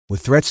With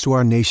threats to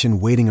our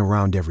nation waiting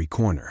around every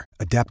corner,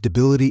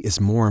 adaptability is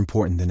more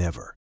important than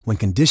ever. When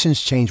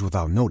conditions change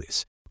without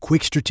notice,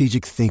 quick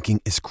strategic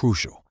thinking is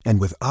crucial.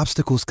 And with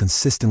obstacles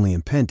consistently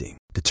impending,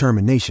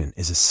 determination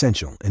is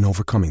essential in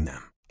overcoming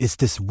them. It's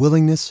this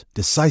willingness,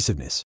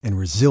 decisiveness, and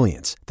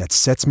resilience that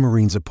sets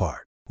Marines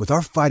apart. With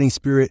our fighting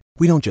spirit,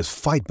 we don't just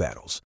fight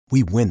battles,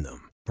 we win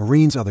them.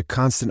 Marines are the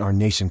constant our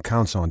nation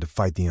counts on to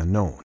fight the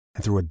unknown.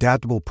 And through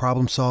adaptable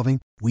problem solving,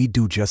 we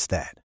do just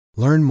that.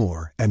 Learn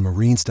more at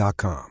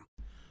marines.com.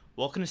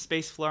 Welcome to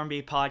Space Floor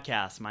NBA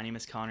Podcast. My name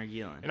is Connor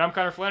Gielan. And I'm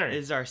Connor Flannery.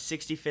 This is our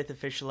 65th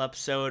official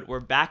episode.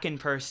 We're back in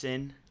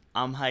person.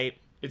 I'm hype.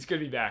 It's good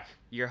to be back.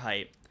 You're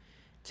hype.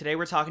 Today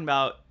we're talking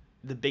about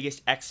the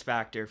biggest X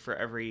factor for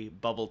every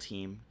bubble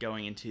team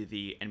going into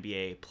the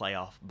NBA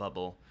playoff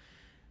bubble.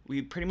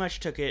 We pretty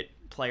much took it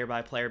player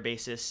by player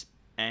basis,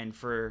 and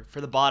for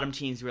the bottom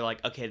teams, we were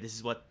like, okay, this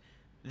is what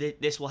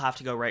this will have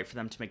to go right for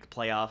them to make the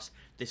playoffs.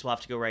 This will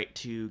have to go right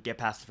to get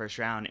past the first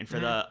round. And for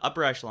the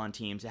upper echelon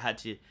teams, it had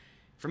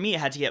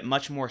to get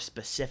much more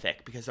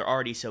specific because they're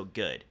already so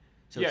good.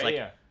 So it's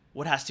like,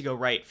 what has to go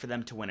right for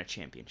them to win a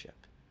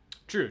championship?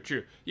 True.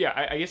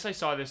 Yeah, I guess I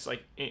saw this,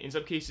 like, in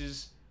some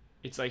cases,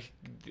 it's like,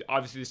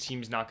 obviously this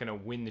team's not going to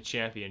win the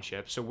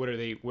championship. So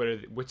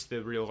what's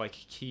the real, like,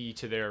 key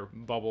to their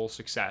bubble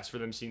success for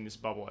them seeing this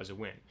bubble as a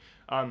win?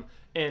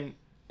 And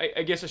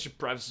I guess I should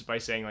preface this by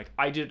saying, like,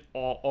 I did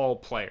all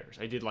players.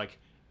 I did, like,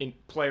 in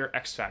player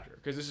X factor,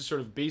 because this is sort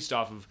of based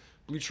off of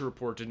Bleacher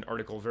Report did an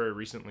article very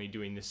recently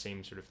doing the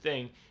same sort of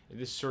thing.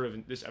 This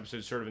episode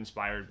is sort of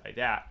inspired by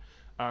that.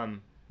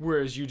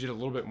 Whereas you did a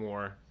little bit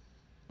more,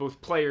 both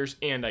players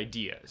and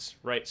ideas,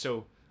 right?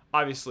 So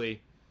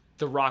obviously,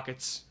 the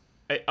Rockets,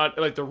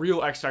 like the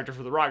real X factor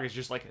for the Rockets,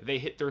 just like they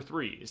hit their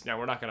threes. Now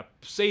we're not gonna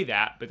say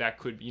that, but that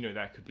could be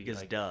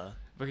because like, duh.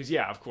 Because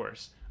yeah, of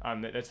course,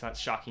 that's not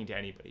shocking to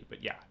anybody.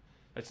 But yeah,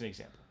 that's an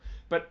example.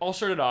 But I'll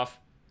start it off.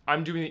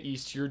 I'm doing the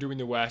East, you're doing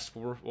the West.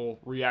 We'll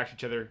react to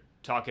each other,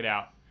 talk it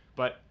out.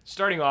 But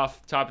starting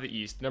off, top of the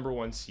East, number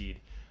 1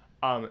 seed.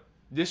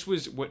 This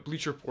was what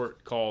Bleacher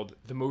Report called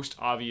the most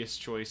obvious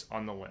choice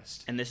on the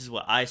list. And this is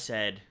what I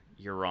said.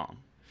 You're wrong.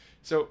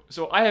 So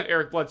I have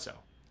Eric Bledsoe.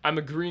 I'm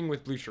agreeing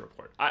with Bleacher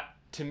Report.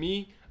 To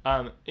me,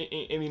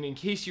 in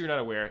case you're not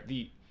aware,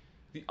 the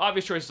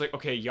obvious choice is like,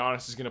 okay,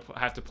 Giannis is going to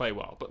have to play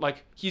well. But,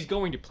 like, he's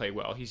going to play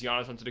well. He's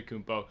Giannis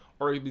Antetokounmpo,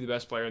 arguably the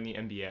best player in the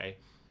NBA.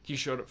 He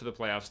showed up for the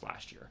playoffs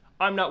last year.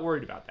 I'm not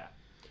worried about that.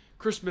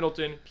 Chris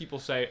Middleton, people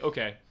say,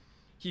 okay,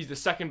 he's the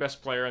second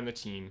best player on the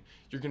team.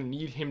 You're going to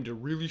need him to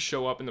really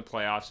show up in the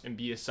playoffs and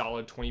be a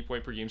solid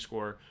 20-point-per-game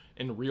scorer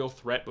and a real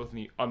threat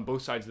on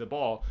both sides of the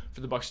ball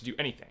for the Bucks to do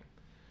anything.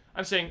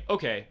 I'm saying,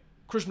 okay,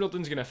 Chris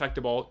Middleton's going to affect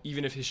the ball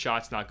even if his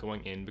shot's not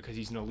going in because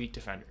he's an elite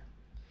defender.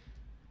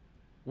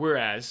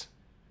 Whereas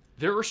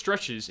there are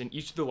stretches in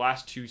each of the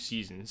last 2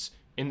 seasons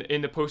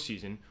in the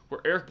postseason where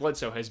Eric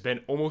Bledsoe has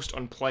been almost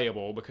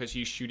unplayable because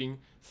he's shooting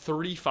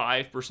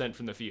 35%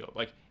 from the field.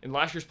 Like, in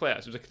last year's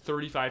playoffs, it was like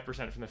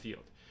 35% from the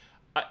field.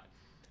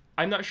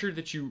 I'm not sure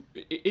that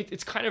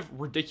it's kind of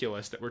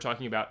ridiculous that we're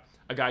talking about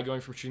a guy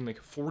going from shooting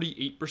like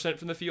 48%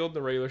 from the field in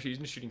the regular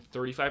season to shooting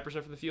 35%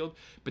 from the field,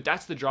 but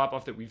that's the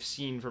drop-off that we've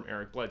seen from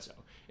Eric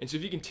Bledsoe. And so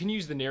if he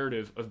continues the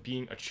narrative of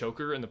being a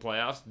choker in the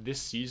playoffs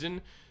this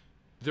season,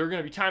 there are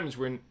going to be times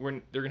when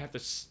they're going to have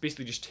to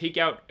basically just take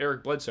out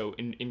Eric Bledsoe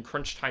in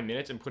crunch time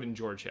minutes and put in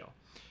George Hill.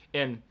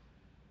 And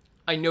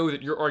I know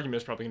that your argument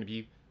is probably going to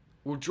be,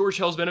 well, George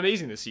Hill's been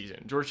amazing this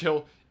season. George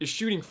Hill is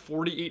shooting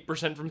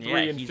 48% from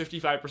 3 and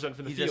 55% from the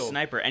field. He's a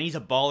sniper, and he's a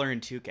baller in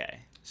 2K.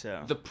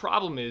 So the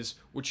problem is,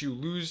 what you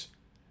lose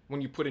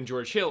when you put in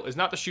George Hill is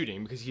not the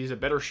shooting, because he's a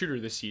better shooter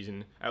this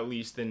season, at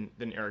least, than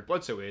Eric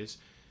Bledsoe is.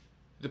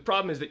 The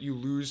problem is that you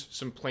lose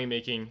some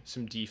playmaking,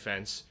 some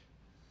defense,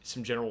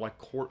 some general, like,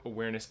 court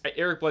awareness.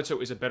 Eric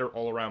Bledsoe is a better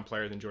all-around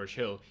player than George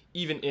Hill,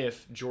 even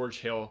if George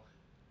Hill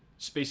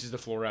spaces the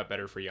floor out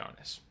better for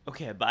Giannis.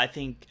 Okay, but I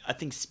think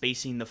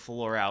spacing the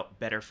floor out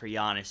better for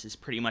Giannis is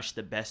pretty much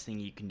the best thing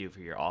you can do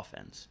for your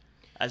offense.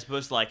 As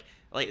opposed to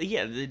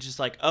they're just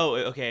like, oh,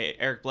 okay,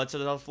 Eric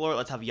Bledsoe's on the floor,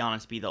 let's have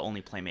Giannis be the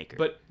only playmaker.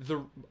 But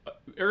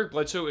Eric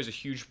Bledsoe is a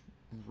huge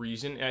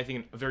reason, and I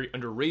think a very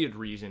underrated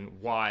reason,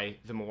 why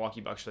the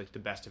Milwaukee Bucks are like the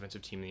best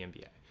defensive team in the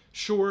NBA.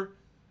 Sure,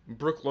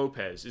 Brook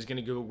Lopez is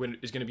going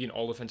to be an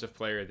all-defensive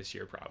player this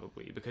year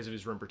probably because of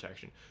his rim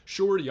protection.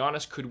 Sure,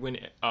 Giannis could win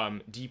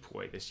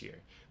DPOY this year,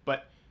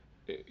 but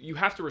you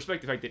have to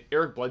respect the fact that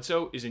Eric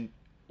Bledsoe is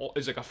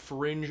like a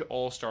fringe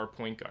all-star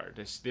point guard.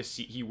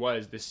 He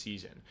was this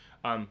season,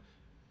 and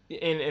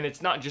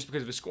it's not just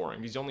because of his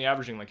scoring. He's only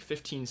averaging like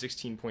 15,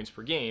 16 points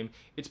per game.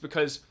 It's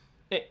because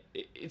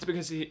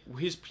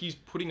he's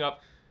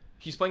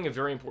playing a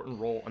very important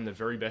role on the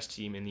very best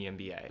team in the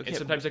NBA, and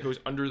sometimes that goes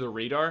under the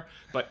radar,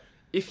 but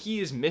if he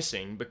is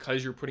missing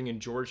because you're putting in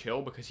George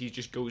Hill because he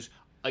just goes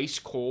ice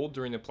cold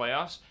during the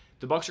playoffs,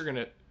 the Bucks are going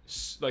to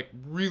like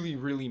really,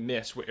 really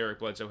miss what Eric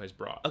Bledsoe has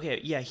brought. Okay,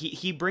 yeah,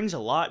 he brings a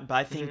lot, but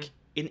I think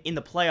in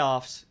the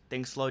playoffs,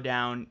 things slow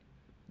down,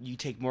 you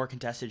take more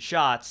contested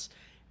shots,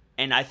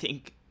 and I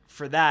think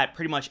for that,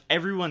 pretty much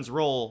everyone's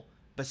role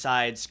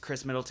besides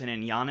Chris Middleton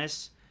and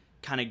Giannis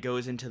kind of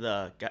goes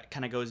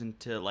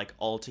into like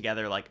all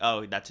together like,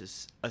 oh,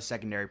 that's a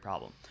secondary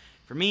problem.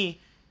 For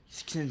me,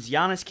 since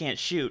Giannis can't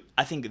shoot,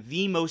 I think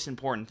the most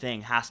important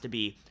thing has to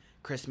be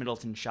Chris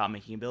Middleton's shot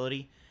making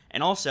ability.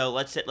 And also,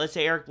 let's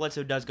say Eric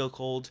Bledsoe does go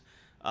cold.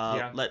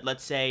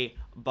 Let's say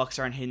Bucks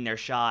aren't hitting their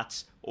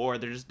shots, or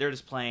they're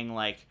just playing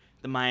like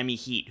the Miami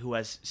Heat, who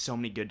has so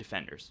many good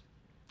defenders.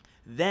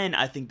 Then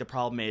I think the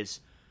problem is,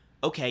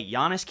 okay,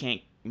 Giannis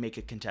can't make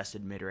a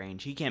contested mid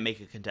range. He can't make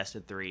a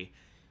contested three.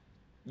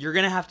 You're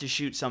gonna have to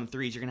shoot some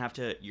threes. You're gonna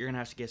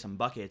have to get some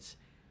buckets.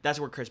 That's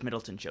where Chris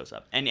Middleton shows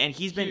up, and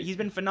he's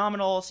been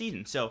phenomenal all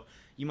season. So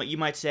you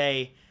might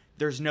say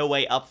there's no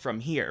way up from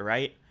here,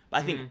 right?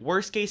 But I think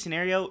worst case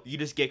scenario, you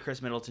just get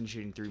Chris Middleton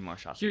shooting 3 more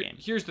shots a game.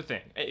 Here's the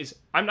thing: is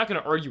I'm not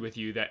going to argue with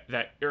you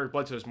that Eric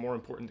Bledsoe is more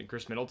important than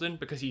Chris Middleton,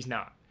 because he's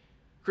not.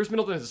 Chris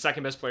Middleton is the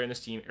second best player in this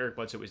team. Eric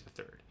Bledsoe is the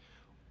third.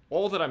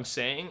 All that I'm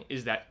saying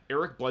is that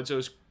Eric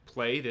Bledsoe's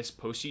play this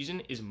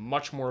postseason is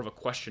much more of a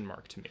question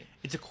mark to me.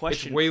 It's a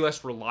question. It's way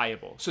less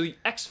reliable. So the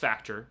X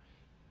factor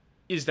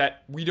is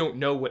that we don't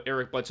know what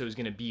Eric Bledsoe is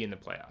going to be in the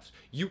playoffs.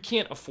 You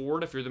can't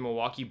afford, if you're the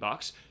Milwaukee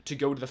Bucks, to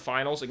go to the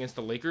finals against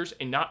the Lakers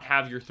and not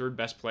have your third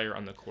best player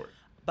on the court.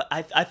 But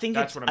I think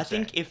That's what I'm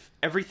saying. think if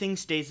everything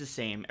stays the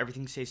same,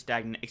 everything stays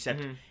stagnant,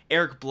 except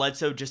Eric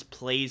Bledsoe just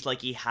plays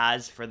like he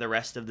has for the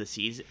rest of the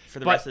season.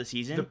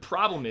 The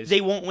problem is they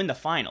won't win the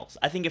finals.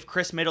 I think if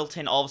Chris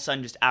Middleton all of a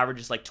sudden just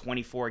averages like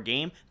 24 a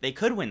game, they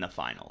could win the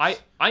finals.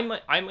 I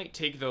might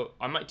take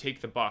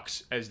the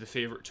Bucks as the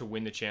favorite to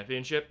win the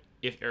championship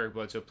if Eric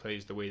Bledsoe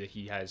plays the way that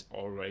he has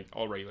all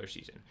regular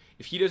season.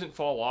 If he doesn't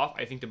fall off,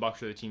 I think the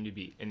Bucks are the team to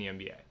beat in the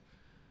NBA.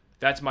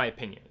 That's my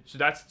opinion. So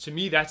that's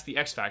the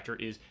X factor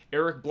is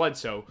Eric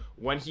Bledsoe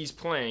when he's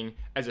playing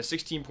as a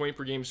 16-point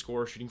per game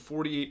scorer, shooting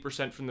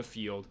 48% from the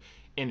field,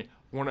 and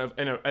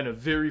a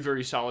very,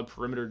 very solid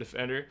perimeter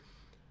defender.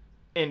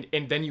 And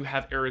then you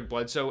have Eric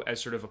Bledsoe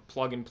as sort of a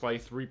plug and play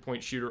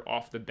 3-point shooter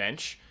off the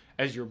bench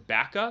as your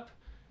backup.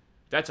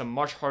 That's a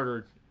much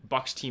harder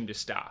Bucks team to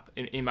stop.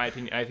 In my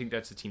opinion, I think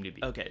that's the team to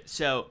beat. Okay,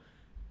 so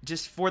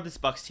just for this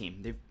Bucks team,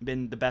 they've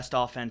been the best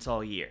offense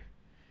all year.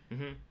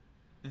 Mm-hmm.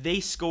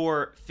 They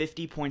score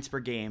 50 points per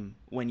game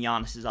when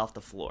Giannis is off the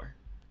floor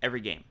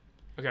every game.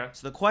 Okay.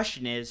 So the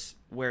question is,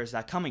 where is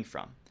that coming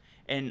from?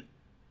 And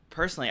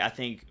personally, I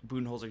think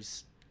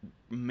Budenholzer's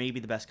maybe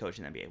the best coach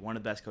in the NBA, one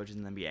of the best coaches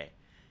in the NBA.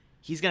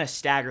 He's going to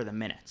stagger the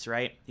minutes,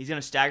 right? He's going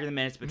to stagger the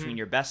minutes between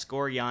your best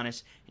scorer,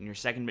 Giannis, and your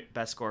second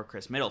best scorer,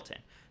 Chris Middleton.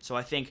 So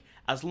I think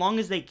as long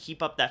as they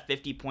keep up that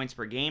 50 points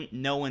per game,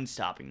 no one's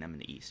stopping them in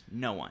the East.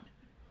 No one.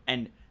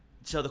 And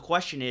so the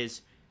question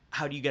is,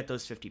 how do you get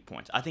those 50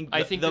 points? I think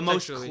the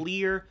most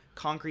clear,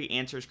 concrete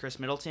answer is Chris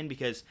Middleton,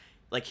 because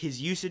like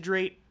his usage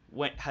rate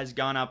has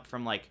gone up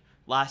from like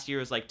last year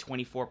was like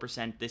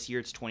 24%. This year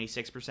it's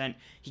 26%.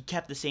 He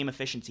kept the same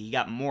efficiency. He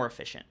got more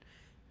efficient,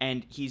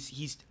 and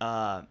he's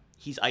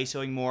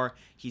isoing more.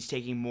 He's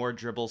taking more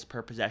dribbles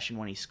per possession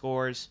when he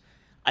scores.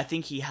 I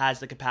think he has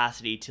the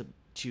capacity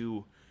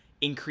to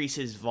increase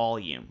his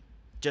volume,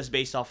 just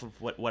based off of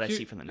what I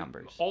see from the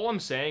numbers. All I'm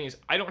saying is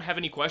I don't have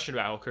any question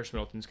about how Chris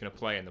Middleton's going to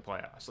play in the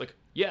playoffs. Like,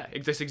 yeah,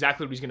 that's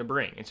exactly what he's going to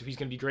bring. And so he's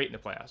going to be great in the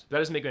playoffs. That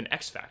doesn't make him an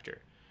X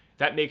factor.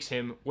 That makes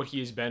him what he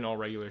has been all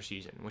regular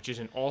season, which is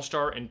an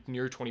all-star and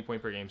near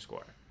 20-point per game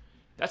scorer.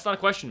 That's not a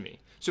question to me.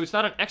 So it's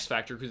not an X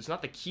factor because it's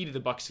not the key to the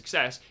Bucks'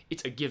 success.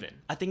 It's a given.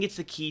 I think it's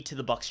the key to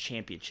the Bucks'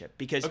 championship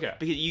because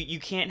you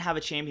can't have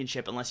a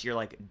championship unless you're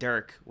like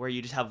Dirk, where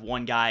you just have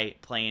one guy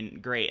playing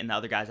great and the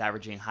other guy's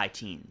averaging high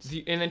teens.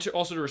 And then to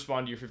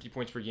respond to your 50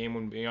 points per game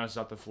when Giannis is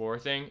off the floor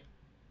thing,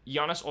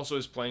 Giannis also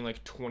is playing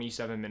like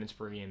 27 minutes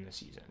per game this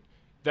season.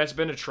 That's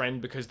been a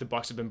trend because the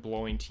Bucks have been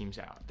blowing teams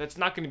out. That's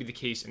not going to be the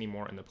case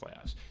anymore in the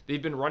playoffs.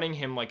 They've been running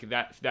him like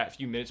that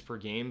few minutes per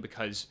game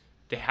because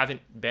they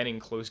haven't been in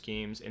close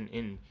games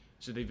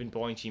so they've been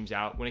blowing teams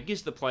out. When it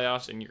gets to the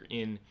playoffs and you're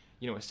in,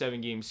 a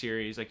 7-game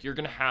series, like you're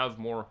going to have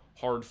more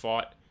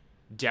hard-fought,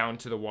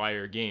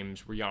 down-to-the-wire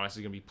games where Giannis is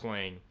going to be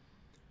playing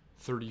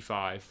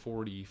 35,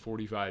 40,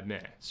 45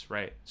 minutes,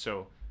 right?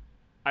 So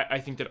I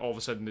think that all of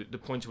a sudden the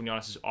points when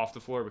Giannis is off the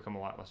floor become a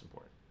lot less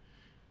important.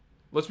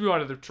 Let's move on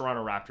to the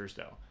Toronto Raptors,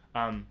 though.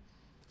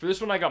 For this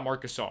one, I got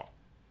Marc Gasol.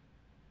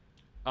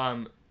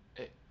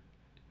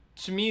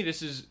 To me,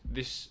 this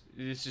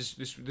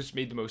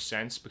made the most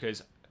sense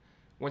because,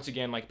 once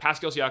again, like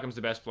Pascal Siakam's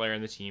the best player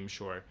in the team,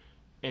 sure,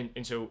 and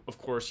so of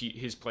course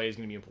his play is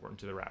going to be important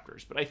to the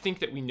Raptors. But I think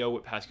that we know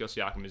what Pascal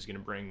Siakam is going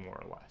to bring more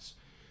or less.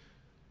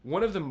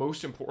 One of the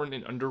most important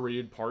and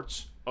underrated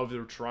parts of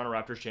the Toronto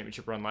Raptors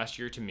championship run last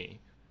year, to me,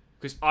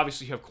 because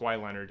obviously you have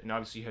Kawhi Leonard and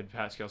obviously you had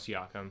Pascal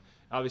Siakam,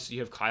 obviously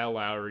you have Kyle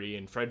Lowry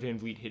and Fred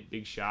VanVleet hit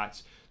big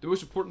shots. The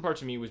most important part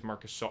to me was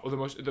Marc Gasol.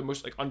 The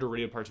most like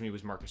underrated part to me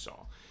was Marc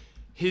Gasol.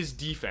 His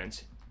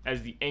defense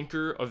as the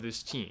anchor of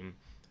this team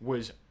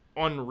was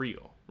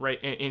unreal, right?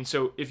 And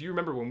so if you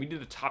remember when we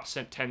did the top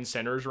 10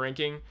 centers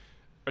ranking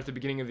at the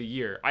beginning of the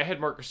year, I had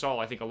Marc Gasol,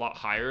 I think, a lot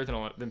higher than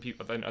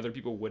other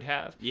people would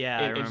have. Yeah,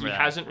 and he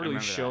hasn't really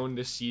shown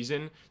this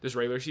season, this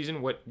regular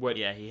season, what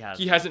yeah, he has.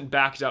 He hasn't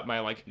backed up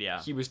my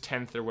he was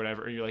 10th or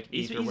whatever, or you're like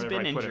 8th or whatever. He's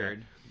been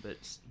injured, but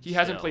he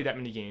hasn't played that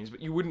many games.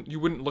 But you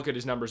wouldn't look at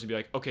his numbers and be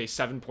like, okay,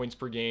 7 points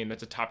per game,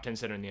 that's a top 10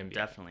 center in the NBA.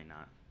 Definitely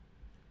not.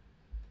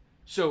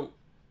 So,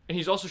 and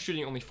he's also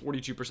shooting only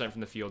 42% from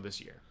the field this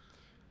year,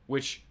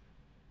 which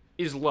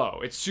is low.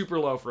 It's super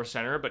low for a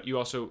center, but you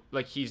also,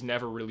 he's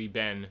never really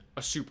been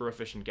a super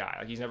efficient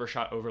guy. He's never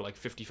shot over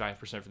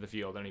 55% from the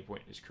field at any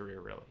point in his career,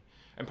 really.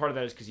 And part of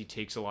that is because he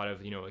takes a lot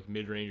of,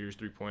 mid-rangers,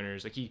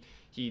 three-pointers.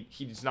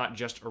 He's not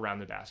just around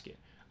the basket.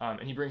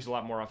 And he brings a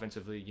lot more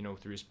offensively,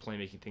 through his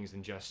playmaking things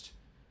than just,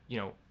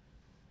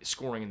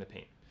 scoring in the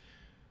paint.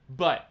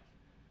 But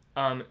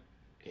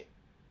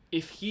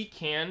if he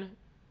can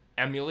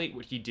emulate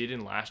what he did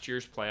in last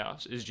year's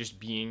playoffs, is just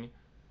being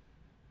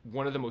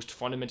one of the most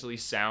fundamentally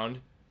sound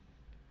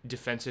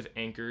defensive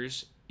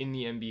anchors in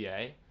the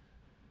NBA,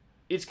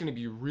 it's going to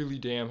be really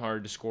damn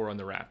hard to score on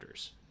the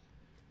Raptors.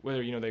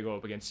 Whether, they go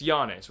up against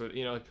Giannis,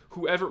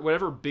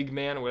 whatever big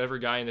man or whatever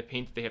guy in the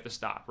paint that they have to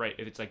stop, right?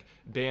 If it's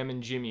Bam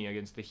and Jimmy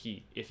against the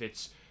Heat, if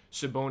it's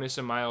Sabonis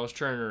and Miles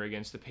Turner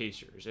against the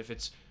Pacers, if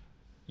it's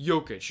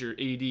Jokic or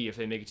AD if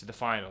they make it to the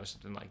final or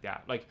something like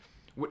that.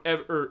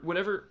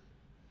 Whatever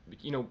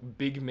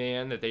big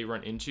man that they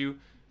run into,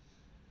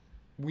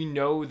 we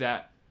know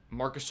that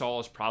Marc Gasol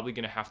is probably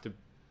going to have to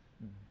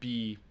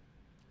be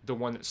the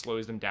one that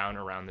slows them down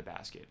around the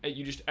basket.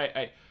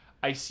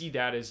 I see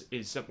that as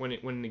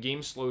when the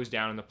game slows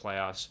down in the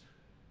playoffs,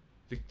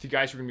 the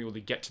guys who are going to be able to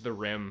get to the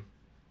rim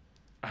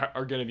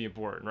are going to be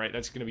important, right?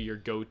 That's going to be your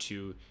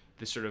go-to,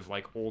 this sort of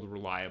old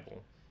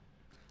reliable.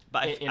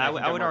 But I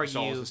would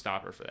argue the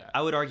stopper for that.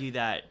 I would argue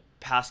that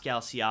Pascal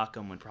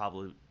Siakam would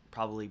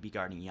probably be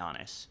guarding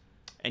Giannis,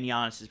 and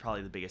Giannis is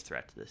probably the biggest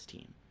threat to this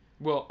team.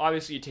 Well,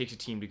 obviously it takes a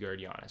team to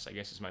guard Giannis, I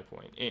guess is my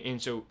point. And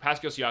so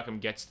Pascal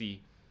Siakam gets the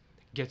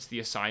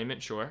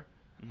assignment, sure.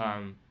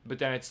 Mm-hmm. But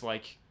then it's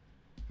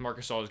Marc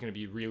Gasol is going to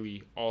be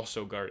really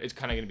also guard. It's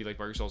kind of going to be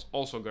Marc Gasol's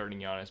also guarding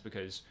Giannis,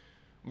 because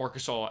Marc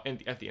Gasol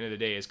at the end of the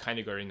day is kind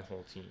of guarding the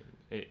whole team.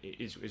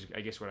 Is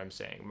I guess what I'm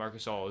saying. Marc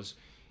Gasol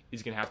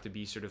is going to have to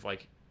be sort of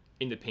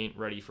in the paint,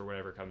 ready for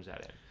whatever comes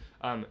at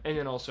him. And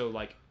then also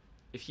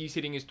if he's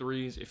hitting his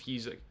threes, if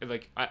he's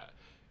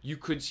you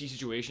could see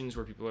situations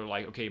where people are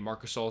okay,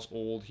 Marc Gasol's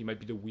old. He might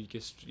be the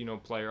weakest,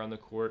 player on the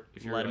court.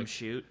 If you're let him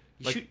shoot.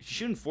 He's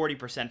shooting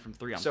 40% from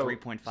three on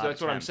 3.5. So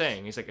that's what I'm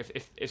saying. It's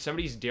if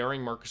somebody's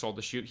daring Marc Gasol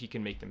to shoot, he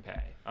can make them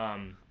pay.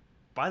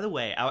 By the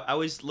way, I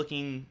was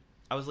looking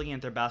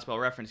at their Basketball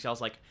Reference. I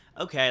was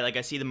okay,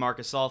 I see the Marc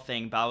Gasol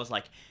thing, but I was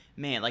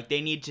man,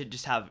 they need to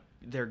just have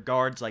their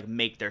guards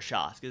make their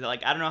shots, because I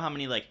don't know how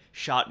many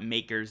shot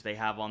makers they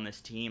have on this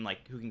team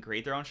who can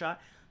create their own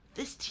shot.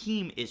 This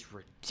team is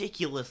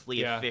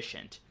ridiculously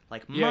efficient.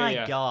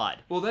 My God.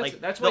 Well,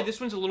 that's why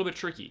this one's a little bit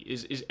tricky.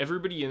 Is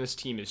everybody in this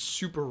team is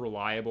super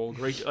reliable,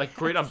 great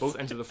great on both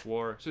ends of the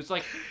floor. So it's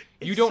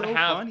you don't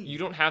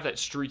have that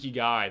streaky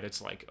guy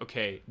that's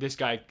okay, this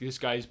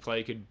guy's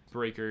play could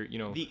break or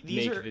make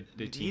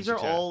the team. These are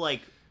all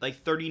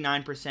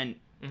 39%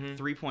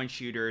 3-point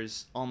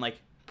shooters on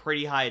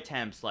pretty high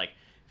attempts,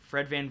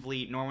 Fred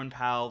VanVleet, Norman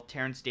Powell,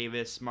 Terrence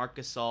Davis, Marc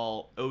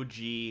Gasol,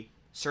 OG,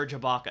 Serge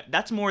Ibaka.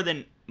 That's more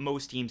than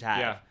most teams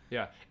have.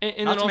 Yeah.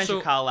 And not then to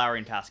mention Kyle Lowry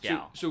and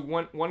Pascal. So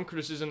one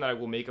criticism that I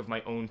will make of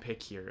my own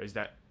pick here is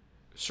that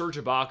Serge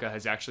Ibaka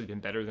has actually been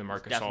better than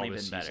Marc Gasol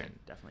this season.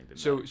 Definitely been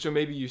better. So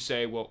maybe you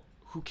say, well,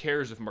 who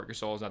cares if Marc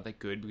Gasol is not that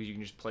good, because you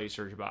can just play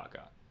Serge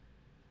Ibaka.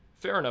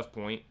 Fair enough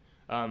point.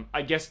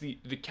 I guess the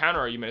counter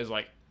argument is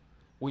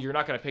well, you're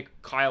not going to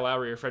pick Kyle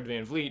Lowry or Fred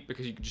VanVleet,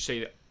 because you could just say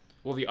that,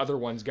 well, the other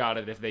one's got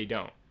it if they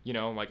don't.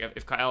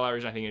 If Kyle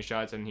Lowry's not taking his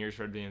shots, then here's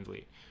Fred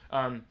VanVleet.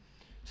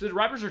 So the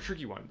Raptors are a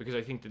tricky one, because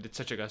I think that it's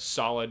such a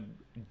solid,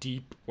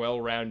 deep,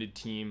 well-rounded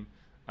team,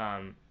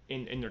 and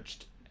they're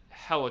just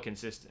hella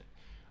consistent.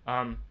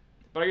 But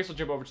I guess I'll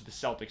jump over to the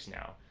Celtics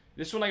now.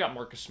 This one I got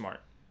Marcus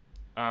Smart.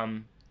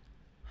 I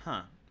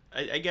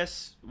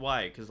guess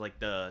why? Because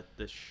the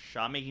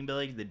shot-making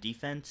ability, the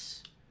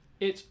defense.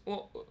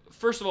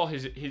 First of all,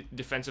 his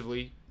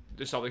defensively,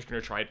 the Celtics are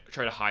going to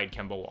try to hide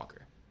Kemba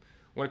Walker.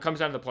 When it comes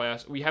down to the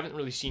playoffs, we haven't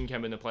really seen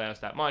Kemba in the playoffs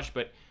that much,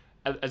 but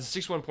as a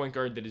 6'1" point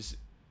guard that is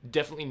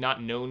definitely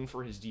not known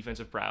for his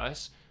defensive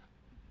prowess,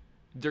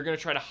 they're going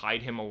to try to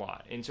hide him a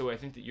lot. And so I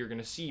think that you're going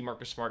to see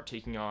Marcus Smart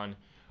taking on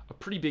a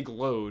pretty big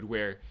load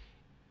where,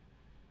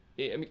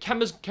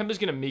 Kemba's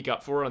going to make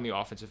up for it on the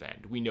offensive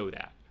end. We know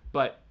that.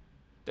 But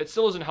that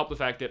still doesn't help the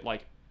fact that,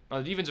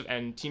 on the defensive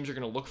end, teams are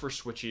going to look for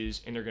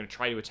switches and they're going to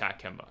try to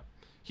attack Kemba.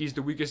 He's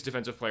the weakest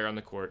defensive player on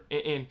the court.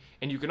 And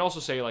you can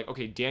also say,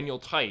 okay, Daniel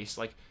Tice,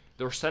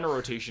 their center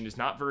rotation is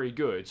not very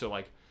good. So,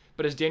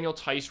 but is Daniel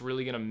Tice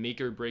really going to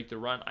make or break the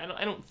run?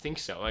 I don't think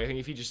so. I think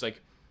if he just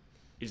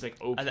is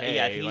okay.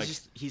 Yeah, I think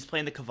he's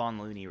playing the Kevon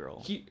Looney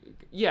role.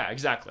 Yeah,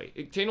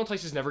 exactly. Daniel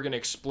Tice is never going to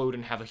explode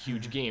and have a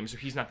huge game, so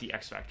he's not the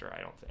X factor,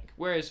 I don't think.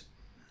 Whereas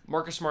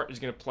Marcus Smart is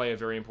going to play a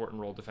very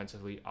important role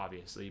defensively,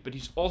 obviously, but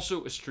he's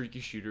also a streaky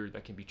shooter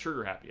that can be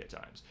trigger happy at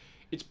times.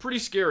 It's pretty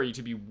scary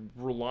to be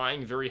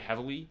relying very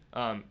heavily,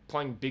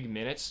 playing big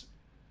minutes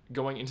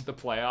going into the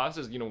playoffs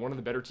as, one of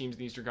the better teams in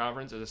the Eastern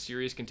Conference, as a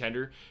serious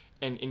contender,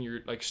 and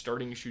you're like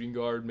starting a shooting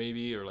guard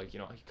maybe, or like,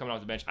 coming off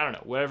the bench. I don't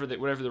know, whatever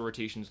the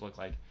rotations look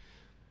like.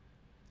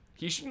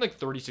 He's shooting like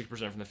 36%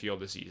 from the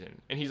field this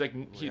season. And he's like...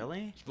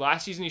 Really?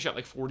 Last season, he shot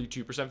like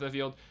 42% from the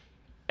field.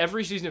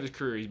 Every season of his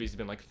career, he's basically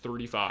been like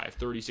 35,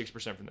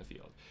 36% from the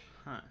field.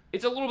 Huh.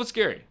 It's a little bit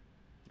scary.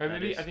 Or That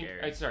maybe, is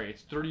scary.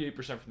 it's 38%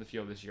 from the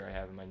field this year I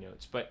have in my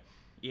notes. But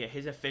Yeah,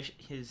 his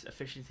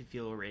efficiency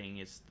field rating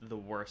is the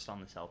worst on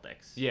the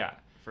Celtics. yeah.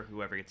 For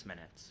whoever gets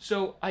minutes.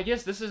 So I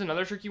guess this is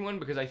another tricky one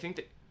because I think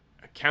that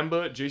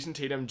Kemba, Jason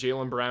Tatum,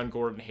 Jaylen Brown,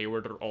 Gordon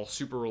Hayward are all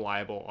super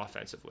reliable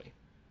offensively.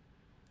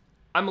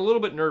 I'm a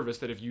little bit nervous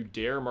that if you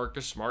dare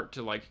Marcus Smart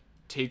to like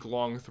take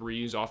long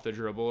threes off the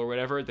dribble or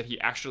whatever, that he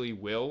actually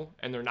will,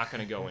 and they're not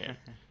going to go in.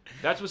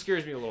 That's what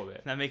scares me a little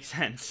bit. That makes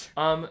sense.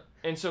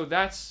 And so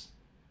that's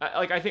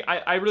I think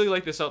I really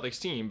like the Celtics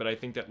team, but I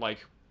think that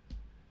like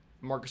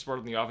Marcus Smart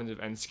on the offensive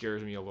end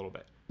scares me a little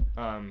bit.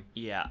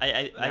 Yeah,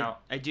 now-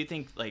 I do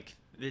think like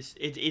this.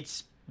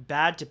 It's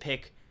bad to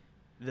pick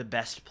the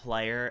best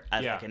player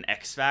as Yeah. like an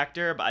X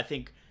factor, but I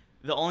think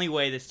the only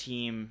way this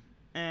team,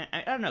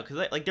 I don't know, because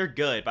like they're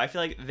good, but I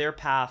feel like their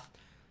path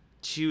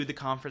to the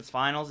conference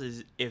finals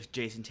is if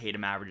Jason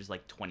Tatum averages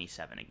like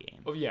 27 a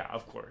game. Oh yeah,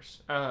 of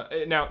course. Now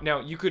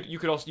you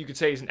could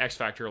say as an X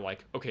factor,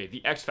 like, okay,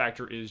 the X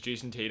factor is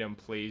Jason Tatum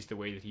plays the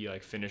way that he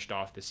like finished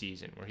off the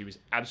season, where he was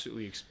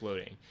absolutely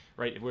exploding,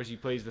 right? Whereas he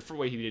plays the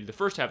way he did the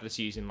first half of the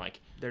season, like,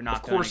 They're not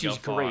of course gonna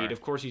he's go great, far.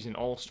 of course he's an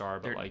all-star,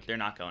 but They're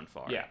not going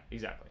far. yeah,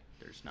 exactly.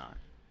 There's not.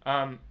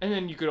 And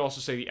then you could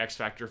also say the X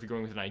factor if you're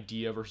going with an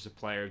idea versus a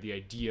player, the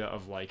idea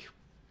of like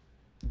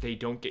they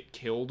don't get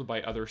killed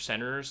by other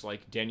centers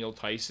like Daniel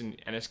Tice and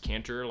Enes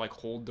Kanter, like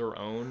hold their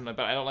own. But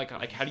I don't like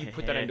how do you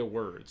put that into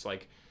words?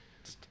 Like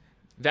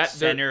that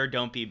Center,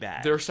 don't be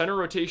bad. their center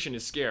rotation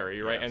is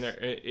scary, right? Yes.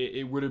 And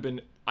it would have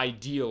been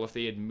ideal if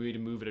they had made a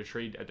move at the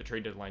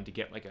trade deadline to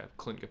get like a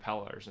Clint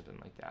Capella or something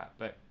like that.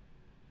 But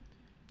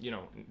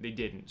they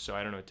didn't, so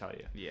I don't know what to tell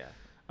you.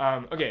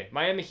 Yeah. Okay,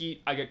 Miami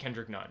Heat. I got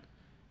Kendrick Nunn.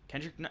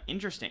 Kendrick Nunn,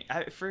 interesting.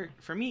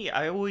 For me,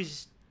 I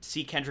always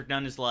see Kendrick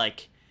Nunn as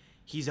like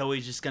he's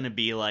always just gonna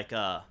be like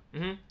a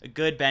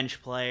good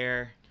bench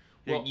player.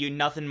 Well- You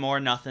nothing more,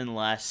 nothing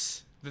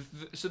less.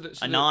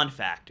 A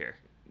non-factor.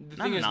 The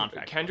Not thing a is,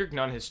 non-factor. Kendrick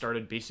Nunn has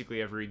started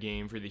basically every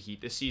game for the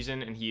Heat this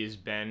season, and he has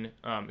been,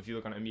 if you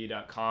look on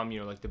NBA.com,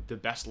 like the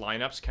best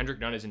lineups, Kendrick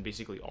Nunn is in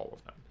basically all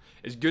of them.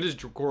 As good as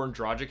Goran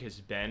Dragic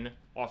has been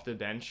off the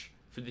bench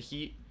for the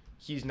Heat,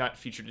 he's not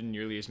featured in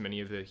nearly as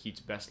many of the Heat's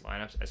best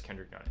lineups as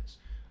Kendrick Nunn is.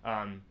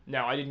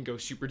 Now, I didn't go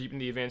super deep in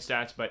the advanced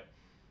stats, but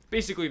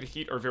basically the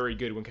Heat are very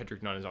good when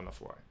Kendrick Nunn is on the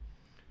floor.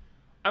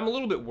 I'm a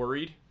little bit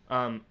worried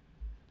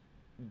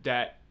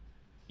that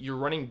you're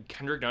running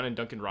Kendrick Nunn and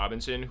Duncan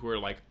Robinson, who are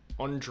like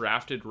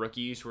undrafted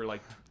rookies who are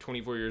like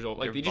 24 years old.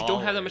 Like They're they just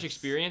don't have that much ballers.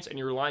 experience, and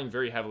you're relying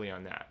very heavily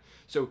on that.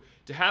 So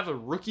to have a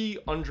rookie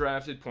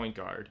undrafted point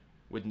guard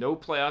with no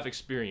playoff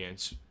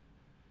experience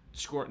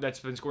that's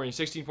been scoring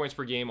 16 points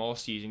per game all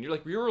season,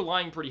 you're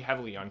relying pretty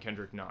heavily on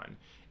Kendrick Nunn.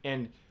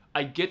 And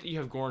I get that you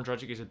have Goran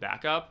Dragic as a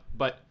backup,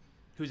 but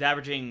Who's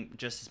averaging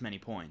just as many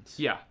points.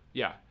 yeah.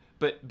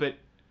 But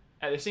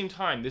at the same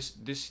time,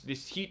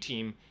 this Heat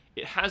team,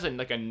 it has a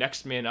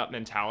next man up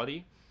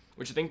mentality,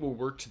 which I think will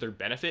work to their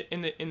benefit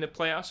in the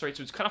playoffs, right?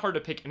 So it's kind of hard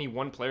to pick any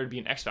one player to be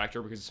an X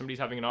factor because if somebody's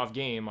having an off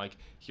game, like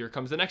here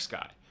comes the next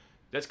guy.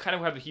 That's kind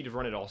of how the Heat have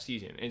run it all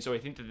season, and so I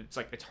think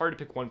that it's hard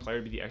to pick one player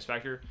to be the X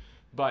factor,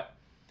 but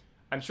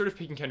I'm sort of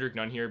picking Kendrick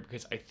Nunn here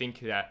because I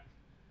think that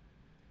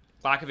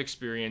lack of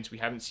experience, we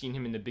haven't seen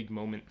him in the big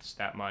moments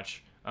that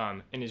much,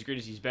 and as great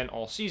as he's been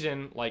all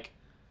season, like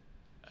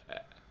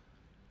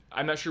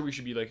I'm not sure we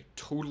should be like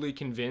totally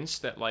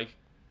convinced that like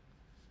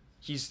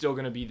he's still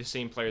going to be the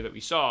same player that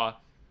we saw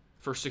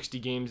for 60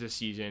 games this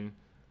season,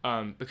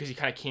 because he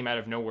kind of came out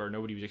of nowhere,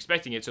 nobody was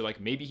expecting it. So like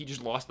maybe he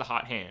just lost the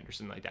hot hand or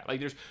something like that. Like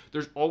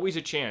there's always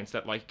a chance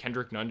that like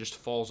Kendrick Nunn just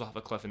falls off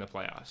a cliff in the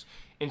playoffs.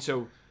 And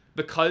so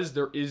because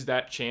there is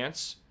that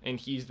chance, and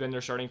he's been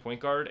their starting point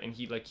guard, and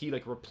he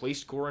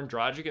replaced Goran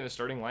Dragic in the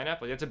starting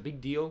lineup, like that's a big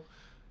deal.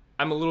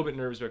 I'm a little bit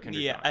nervous about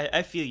Kendrick Nunn.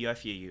 I feel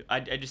you. I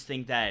just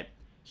think that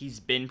he's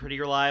been pretty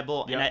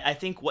reliable, and Yep. I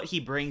think what he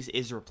brings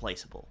is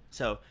replaceable.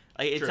 So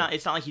like, True.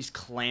 it's not like he's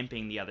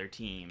clamping the other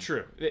team.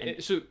 True.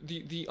 So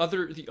the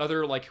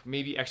other like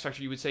maybe X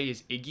factor you would say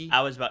is Iggy.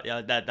 I was about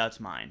that's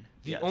mine.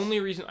 The Yes. only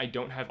reason I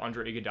don't have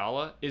Andre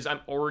Iguodala is I'm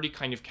already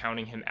kind of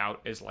counting him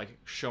out as like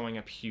showing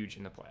up huge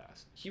in the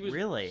playoffs. He was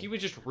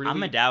just really.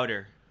 I'm a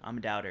doubter.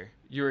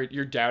 You're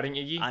doubting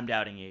Iggy. I'm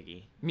doubting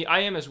Iggy.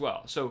 I am as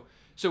well. So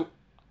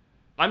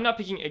I'm not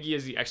picking Iggy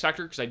as the X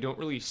factor because I don't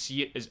really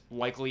see it as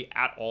likely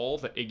at all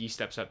that Iggy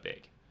steps up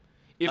big.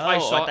 If I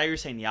thought you were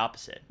saying the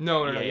opposite.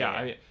 No.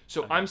 I mean,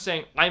 so Okay. I'm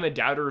saying I'm a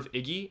doubter of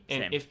Iggy,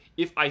 and Same.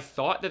 if I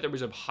thought that there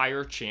was a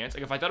higher chance,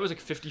 like if I thought it was like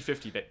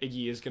 50-50 that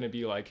Iggy is going to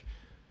be like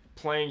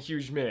playing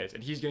huge minutes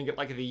and he's going to get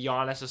like the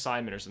Giannis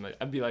assignment or something,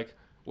 I'd be like,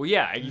 well,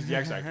 yeah, he's the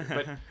X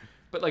Factor.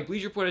 But like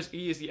Bleacher Report has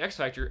E as the X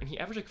Factor, and he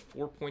averaged like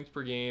 4 points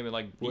per game and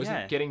like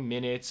wasn't getting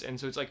minutes, and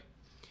so it's like,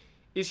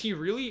 is he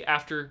really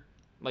after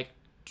like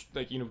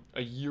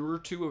a year or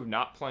two of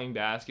not playing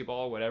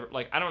basketball, whatever?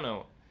 Like, I don't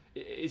know.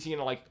 Is he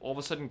gonna like all of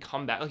a sudden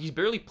come back? Like, he's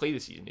barely played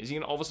this season. Is he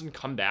gonna all of a sudden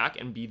come back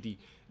and be the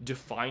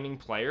defining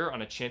player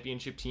on a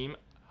championship team?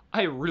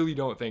 I really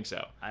don't think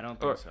so. I don't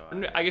think so.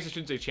 I guess I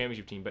shouldn't say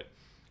championship team, but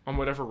on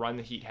whatever run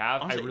the Heat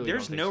have, honestly, I really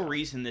there's don't think no so.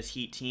 reason this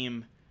Heat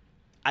team.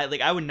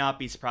 I would not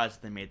be surprised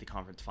if they made the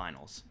conference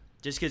finals,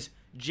 just because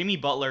Jimmy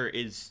Butler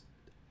is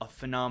a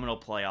phenomenal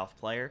playoff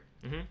player,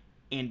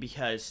 and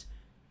because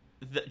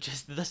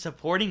the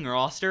supporting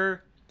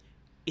roster,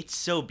 it's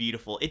so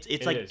beautiful.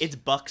 It's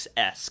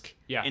Bucks-esque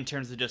in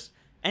terms of just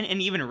and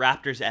even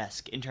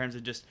Raptors-esque in terms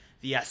of just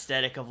the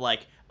aesthetic of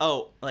like,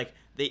 oh, like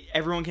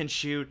everyone can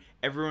shoot,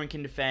 everyone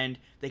can defend,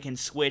 they can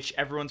switch,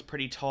 everyone's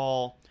pretty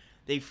tall.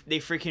 They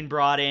freaking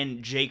brought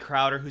in Jay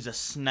Crowder, who's a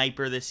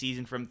sniper this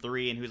season from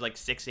 3 and who's like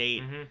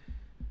 6'8".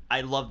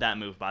 I love that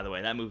move, by the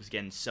way. That move's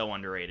getting so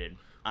underrated.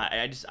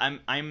 I did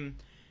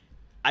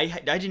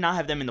not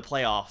have them in the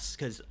playoffs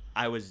because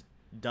I was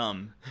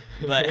dumb,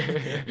 but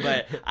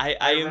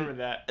I remember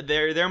that.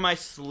 They're my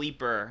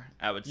sleeper,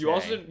 I would say.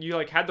 You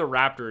like had the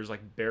Raptors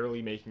like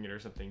barely making it or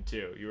something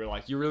too. You were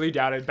like, you really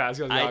doubted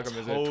Pascal Siakam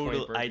as a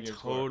 20-point I game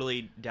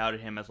totally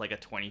doubted him as like a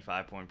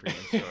 25-point per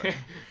game scorer.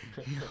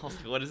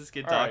 What is this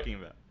kid All right. talking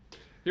about?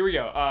 Here we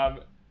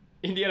go.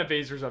 Indiana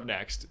Pacers up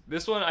next.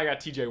 This one I got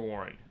T.J.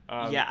 Warren.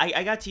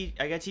 I got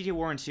T.J.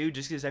 Warren too,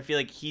 just because I feel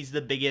like he's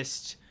the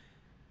biggest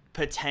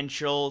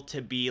potential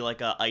to be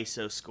like a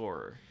ISO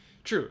scorer.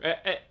 True.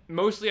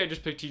 Mostly I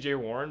just picked T.J.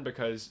 Warren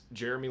because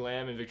Jeremy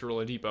Lamb and Victor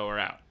Oladipo are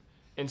out.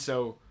 And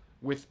so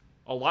with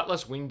a lot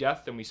less wing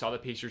depth than we saw the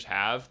Pacers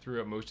have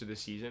throughout most of the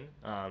season,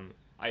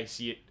 I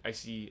see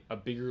a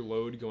bigger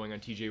load going on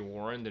T.J.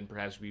 Warren than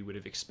perhaps we would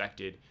have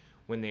expected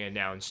when they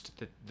announced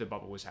that the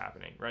bubble was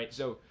happening, right?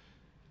 So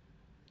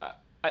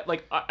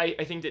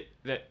I think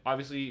that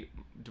obviously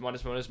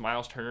Domantas Sabonis,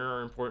 Miles Turner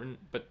are important,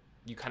 but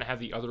you kind of have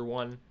the other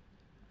one.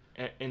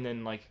 And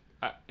then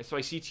so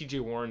I see T.J.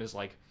 Warren as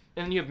like,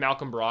 and then you have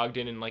Malcolm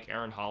Brogdon and like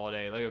Aaron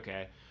Holiday. Like,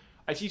 okay,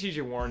 I see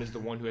T.J. Warren as the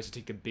one who has to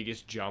take the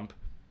biggest jump,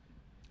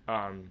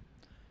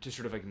 to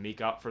sort of like make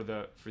up for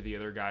the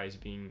other guys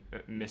being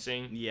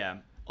missing. Yeah.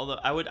 Although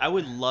I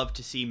would love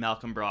to see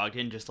Malcolm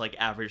Brogdon just like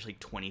average like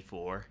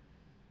 24.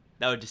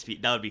 That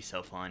would be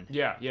so fun.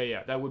 Yeah.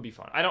 That would be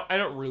fun. I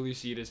don't really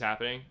see it as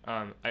happening.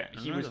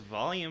 The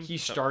volume. He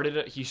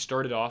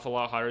started off a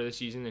lot hotter this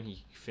season than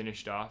he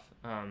finished off.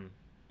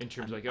 In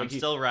terms of like, I'm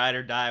still ride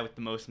or die with the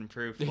most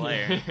improved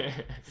player.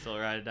 Still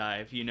ride or die.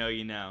 If you know,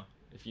 you know.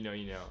 If you know,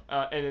 you know.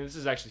 And then this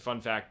is actually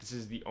fun fact. This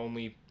is the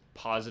only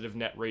positive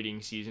net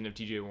rating season of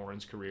T.J.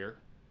 Warren's career.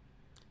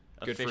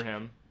 Good for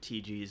him.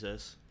 T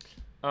Jesus.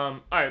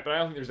 All right, but I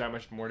don't think there's that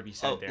much more to be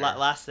said there.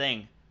 Last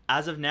thing.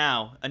 As of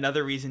now,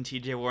 another reason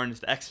T.J. Warren is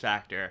the X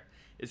Factor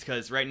is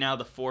because right now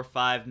the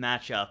 4-5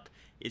 matchup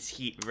is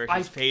Heat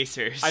versus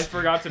Pacers. I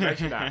forgot to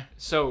mention that.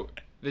 So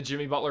the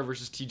Jimmy Butler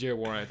versus T.J.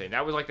 Warren thing.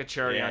 That was like the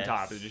cherry on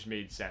top. It just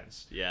made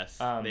sense. Yes,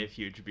 they have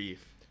huge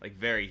beef. Like,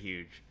 very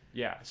huge.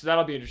 Yeah, so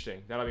that'll be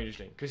interesting.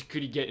 Because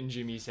could he get in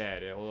Jimmy's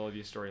head? It'll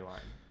be a storyline.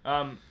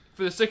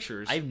 For the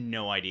Sixers, I have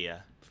no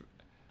idea.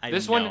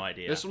 This one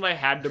I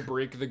had to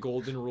break the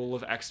golden rule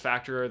of X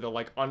Factor, the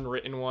like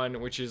unwritten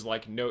one, which is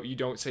like, no, you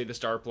don't say the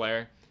star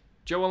player.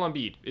 Joel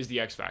Embiid is the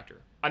X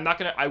Factor.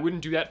 I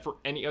wouldn't do that for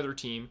any other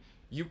team.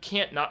 You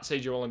can't not say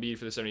Joel Embiid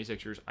for the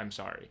 76ers. I'm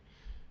sorry.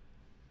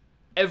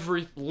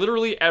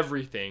 Literally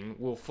everything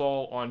will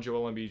fall on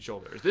Joel Embiid's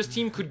shoulders. This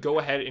team could go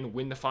ahead and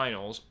win the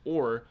finals,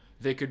 or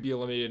they could be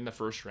eliminated in the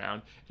first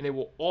round, and it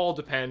will all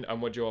depend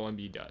on what Joel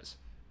Embiid does.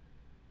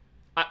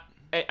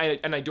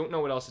 I don't know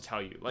what else to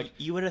tell you. Like,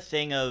 you had a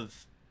thing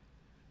of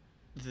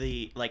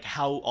the like,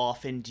 how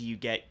often do you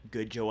get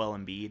good Joel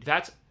Embiid?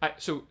 I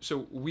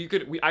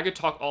could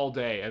talk all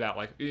day about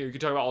like, you could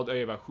talk about all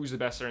day about who's the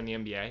best center in the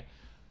NBA.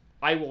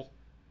 I'll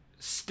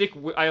stick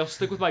with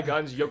my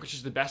guns. Jokic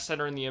is the best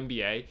center in the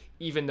NBA,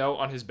 even though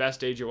on his best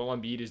day Joel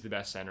Embiid is the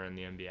best center in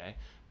the NBA.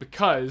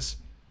 Because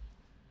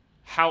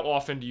how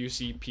often do you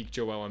see peak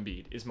Joel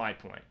Embiid is my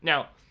point.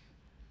 Now,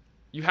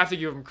 you have to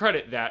give him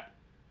credit that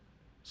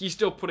he's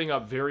still putting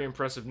up very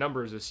impressive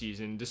numbers this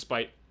season,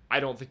 despite I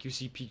don't think you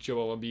see peak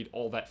Joel Embiid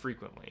all that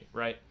frequently,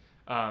 right?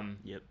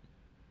 Yep.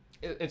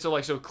 And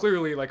so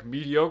clearly, like,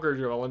 mediocre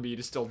Joel Embiid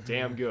is still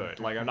damn good.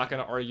 Like, I'm not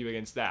going to argue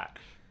against that.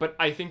 But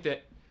I think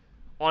that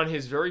on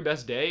his very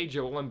best day,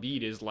 Joel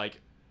Embiid is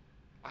like,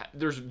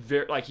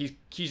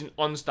 he's an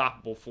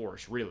unstoppable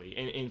force, really.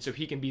 And so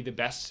he can be the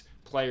best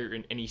player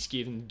in any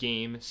given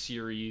game,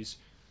 series,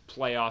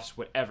 playoffs,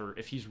 whatever,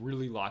 if he's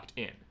really locked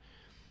in.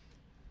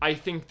 I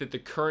think that the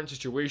current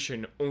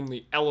situation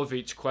only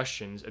elevates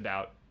questions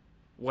about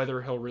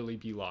whether he'll really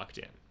be locked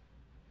in,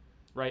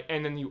 right?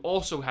 And then you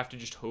also have to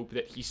just hope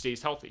that he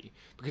stays healthy,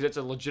 because it's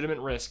a legitimate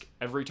risk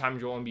every time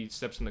Joel Embiid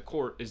steps in the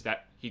court is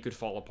that he could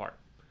fall apart.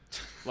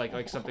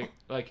 like something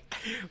like.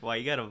 Why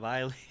you gotta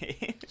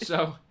violate?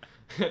 So,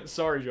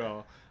 sorry,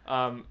 Joel. But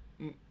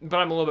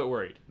I'm a little bit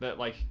worried that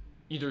like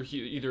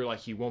either like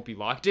he won't be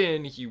locked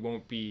in, he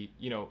won't be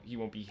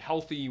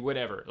healthy,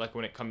 whatever. Like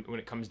when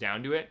it comes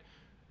down to it.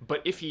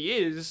 But if he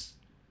is,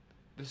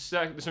 the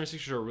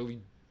 76ers are a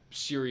really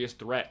serious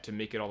threat to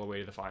make it all the way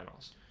to the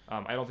finals.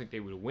 I don't think they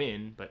would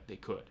win, but they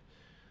could.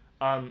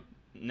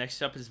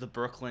 Next up is the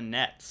Brooklyn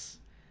Nets.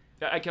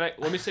 Let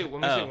me say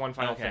one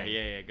final thing.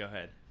 Yeah, go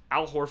ahead.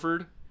 Al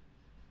Horford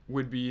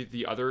would be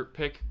the other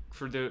pick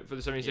for the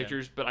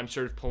 76ers, Yeah. but I'm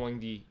sort of pulling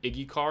the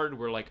Iggy card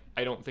where like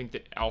I don't think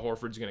that Al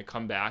Horford's going to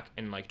come back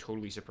and like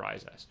totally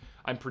surprise us.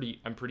 I'm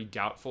pretty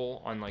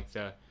doubtful on like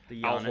the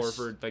Al Giannis.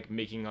 Horford like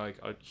making like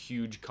a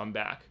huge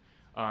comeback.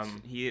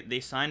 They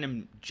signed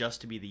him just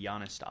to be the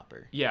Giannis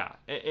stopper. Yeah,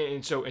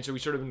 and so we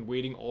sort of been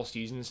waiting all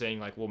season saying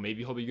like, well,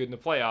 maybe he'll be good in the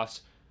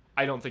playoffs.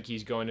 I don't think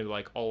he's going to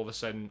like all of a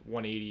sudden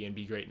 180 and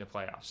be great in the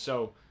playoffs.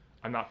 So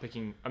I'm not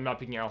picking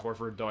Al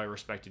Horford, though I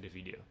respect it if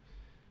you do.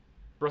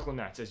 Brooklyn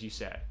Nets, as you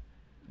said.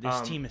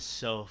 This team is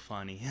so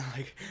funny.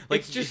 like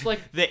it's just like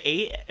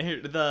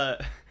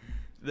the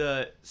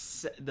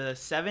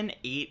 7,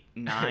 8,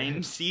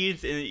 9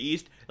 seeds in the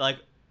East. Like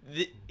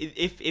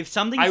if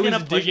something's I was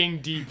gonna push,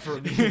 digging deep for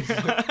these.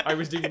 I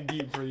was digging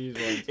deep for these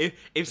ones.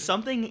 if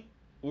something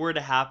were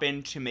to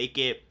happen to make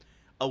it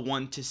a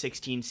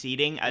 1-16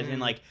 seeding, as in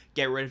like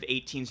get rid of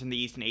 8 teams from the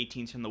East and 8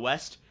 teams from the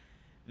West,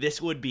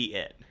 this would be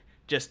it.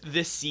 Just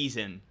this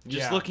season,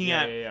 just looking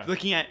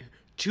at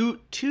two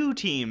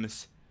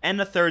teams and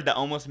a third that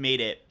almost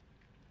made it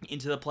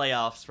into the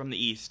playoffs from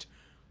the East.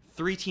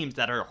 3 teams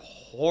that are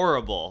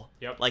horrible.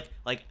 Yep.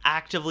 Like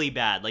actively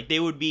bad. Like they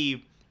would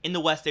be in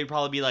the West. They'd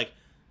probably be like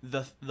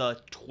the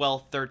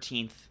 12th,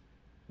 13th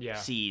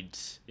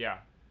seeds. Yeah.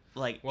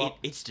 Like Well,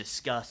 it's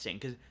disgusting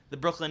because the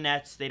Brooklyn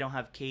Nets, they don't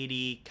have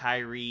KD,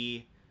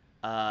 Kyrie,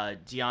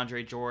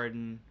 DeAndre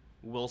Jordan,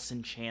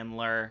 Wilson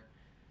Chandler.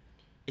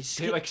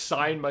 They like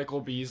signed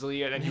Michael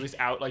Beasley and then he was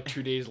out like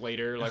 2 days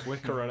later, like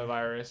with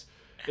coronavirus.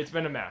 It's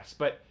been a mess,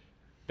 but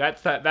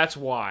that's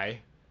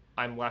why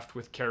I'm left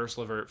with Karis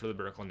LeVert for the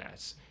Brooklyn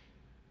Nets.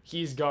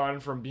 He's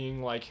gone from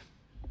being like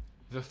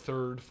the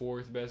 3rd,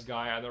 4th best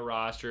guy on the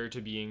roster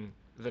to being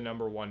the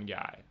number 1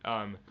 guy.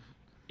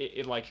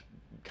 It like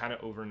kind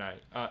of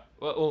overnight.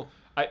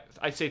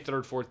 I'd say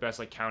 3rd, 4th best,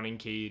 like counting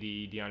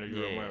KD, DeAndre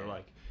Jordan, whatever.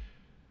 Like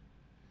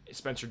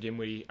Spencer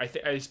Dinwiddie. I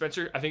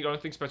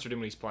don't think Spencer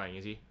Dinwiddie's playing.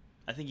 Is he?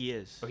 I think he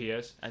is. Oh, he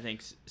is. I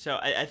think so.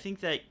 I think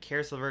that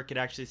Karis LeVert could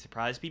actually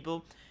surprise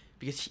people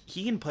because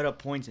he can put up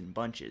points in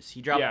bunches.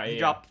 He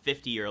dropped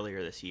 50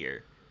 earlier this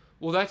year.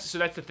 Well, that's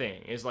the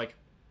thing is like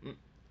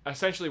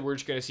essentially we're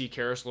just going to see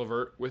Karis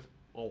LeVert with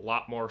a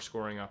lot more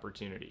scoring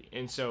opportunity,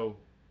 and so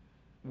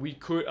we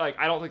could like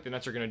I don't think the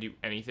Nets are going to do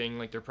anything.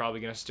 Like they're probably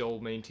going to still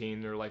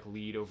maintain their like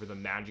lead over the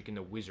Magic and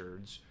the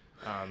Wizards,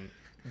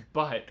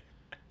 but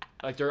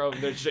like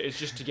it's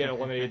just to get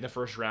eliminated in the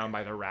first round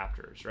by the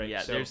Raptors, right?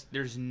 Yeah, so,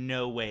 there's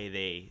no way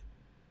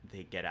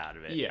they get out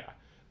of it. Yeah,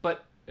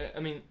 but I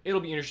mean it'll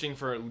be interesting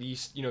for at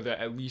least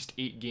at least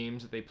 8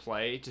 games that they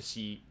play to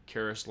see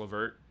Karis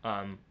LeVert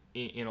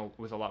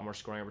with a lot more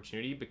scoring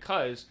opportunity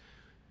because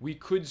we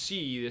could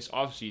see this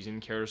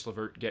offseason Karis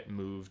LeVert get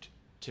moved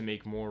to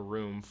make more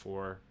room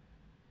for,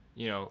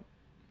 the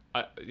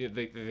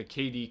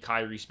KD,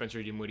 Kyrie,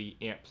 Spencer Dinwiddie,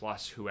 Ant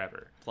plus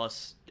whoever.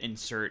 Plus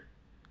insert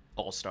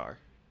all-star.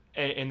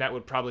 And that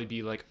would probably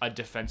be like a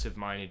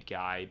defensive-minded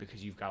guy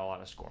because you've got a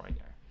lot of scoring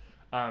there.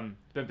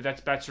 But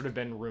that's sort of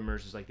been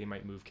rumors is like they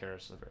might move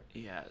Karis LeVert.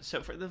 Yeah.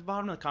 So for the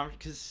bottom of the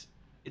conference,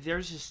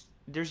 because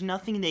there's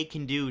nothing they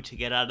can do to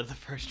get out of the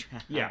first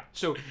round. Yeah.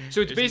 So it's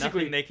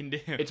basically nothing they can do.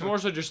 It's more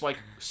so just like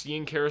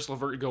seeing Karis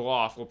LeVert go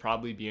off will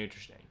probably be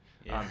interesting.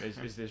 Yeah.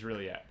 Is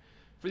really it.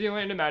 For the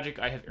Orlando Magic,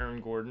 I have Aaron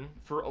Gordon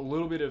for a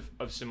little bit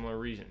of similar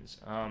reasons.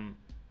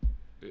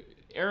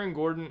 Aaron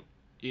Gordon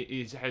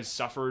has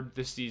suffered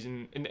this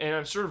season, and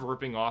I'm sort of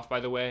ripping off,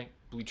 by the way,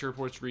 Bleacher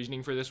Report's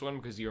reasoning for this one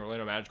because the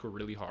Orlando Magic were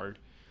really hard.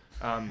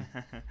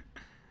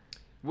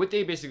 What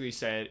they basically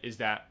said is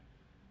that,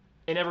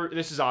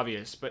 this is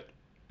obvious, but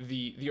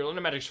the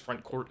Orlando Magic's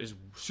front court is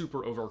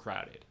super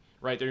overcrowded,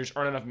 right? There just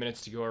aren't enough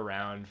minutes to go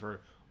around for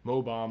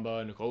Mo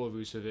Bamba, Nikola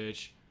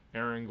Vucevic,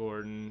 Aaron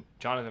Gordon,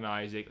 Jonathan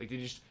Isaac. Like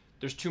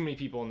there's too many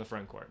people in the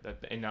front court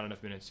and not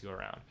enough minutes to go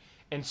around.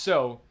 And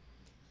so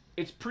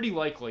it's pretty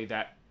likely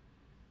that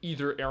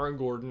either Aaron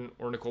Gordon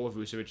or Nikola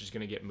Vucevic is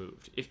going to get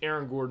moved. If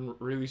Aaron Gordon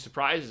really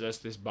surprises us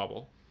this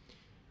bubble,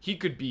 he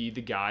could be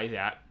the guy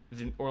that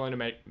the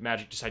Orlando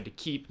Magic decide to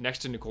keep next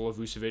to Nikola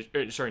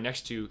Vucevic,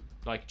 next to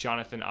like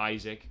Jonathan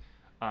Isaac,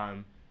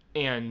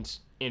 and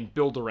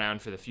build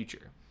around for the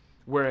future.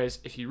 Whereas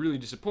if he really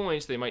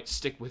disappoints, they might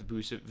stick with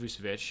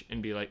Vucevic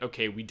and be like,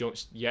 okay, we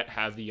don't yet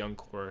have the young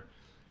core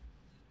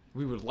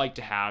we would like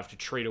to have to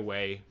trade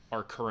away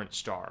our current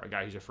star, a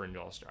guy who's a fringe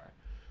all-star.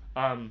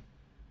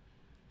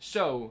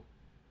 So,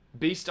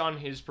 based on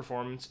his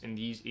performance in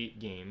these 8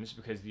 games,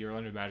 because the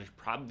Orlando Magic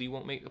probably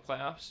won't make the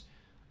playoffs,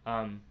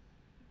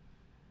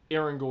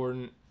 Aaron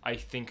Gordon, I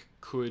think,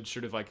 could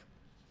sort of like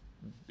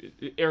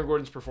Aaron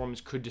Gordon's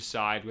performance could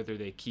decide whether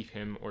they keep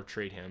him or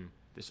trade him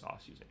this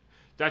offseason.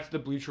 That's the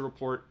Bleacher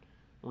Report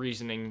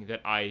reasoning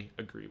that I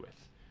agree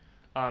with.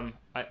 I'm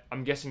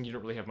guessing you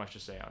don't really have much to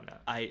say on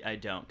that. I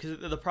don't, because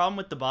the problem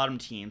with the bottom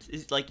teams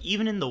is, like,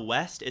 even in the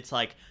West, it's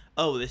like,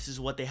 oh, this is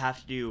what they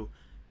have to do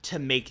to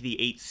make the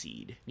 8th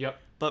seed. Yep.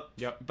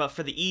 But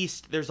for the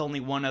East, there's only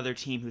one other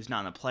team who's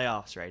not in the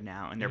playoffs right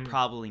now, and they're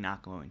probably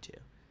not going to.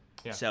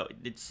 Yeah. So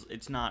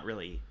it's not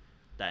really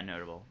that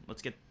notable.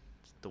 Let's get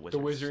the Wizards.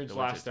 The Wizards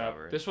last up.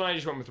 This one I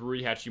just went with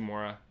Rui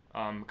Hachimura.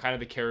 Kind of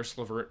the Karis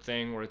LeVert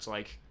thing, where it's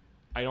like,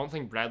 I don't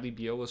think Bradley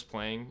Beal was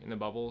playing in the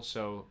bubble,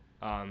 so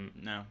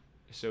no.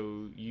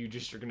 So you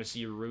just are going to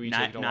see Rui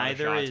taking a lot of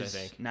shots, I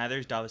think. Neither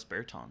is Davis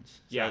Bertans. So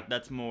yeah.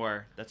 That's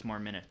more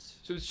minutes.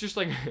 So it's just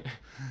like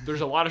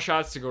there's a lot of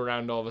shots to go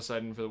around all of a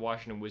sudden for the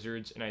Washington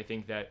Wizards, and I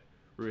think that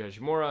Rui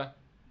Hachimura,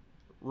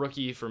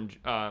 rookie from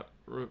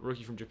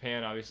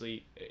Japan,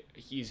 obviously,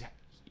 he's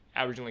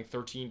averaging like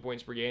 13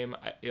 points per game.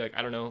 I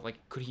don't know,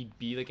 like, could he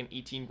be like an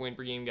 18 point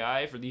per game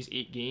guy for these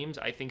 8 games?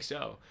 I think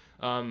so.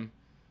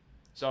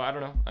 So I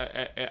don't know.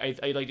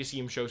 I'd like to see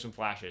him show some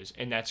flashes,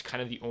 and that's kind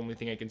of the only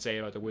thing I can say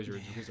about the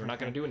Wizards because they're not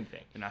going to do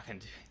anything. They're not going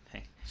to do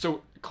anything.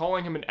 So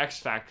calling him an X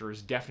factor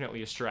is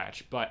definitely a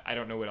stretch, but I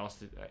don't know what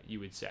else you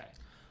would say.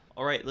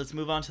 All right, let's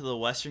move on to the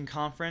Western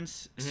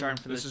Conference.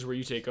 This is where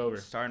you take over.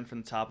 Starting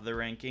from the top of the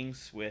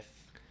rankings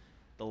with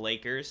the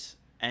Lakers,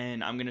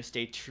 and I'm going to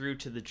stay true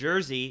to the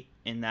jersey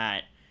in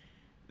that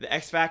the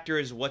X factor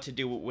is what to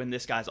do when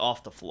this guy's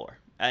off the floor.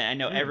 I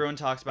know everyone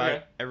talks about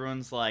it.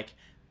 Everyone's like,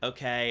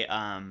 okay,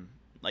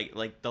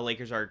 like the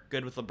Lakers are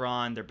good with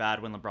LeBron, they're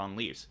bad when LeBron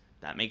leaves.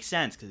 That makes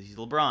sense because he's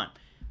LeBron.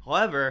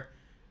 However,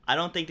 I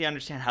don't think they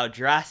understand how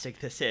drastic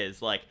this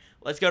is. Like,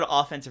 let's go to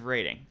offensive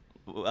rating.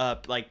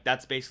 Like,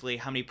 that's basically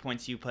how many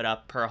points you put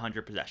up per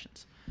 100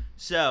 possessions.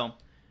 So,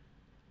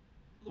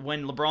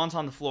 when LeBron's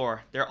on the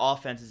floor, their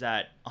offense is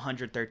at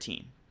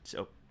 113.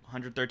 So,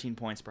 113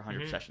 points per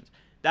 100 possessions.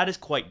 That is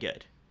quite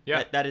good.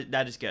 Yeah.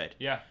 That is good.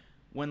 Yeah.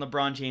 When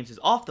LeBron James is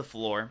off the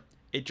floor,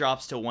 it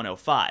drops to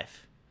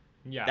 105.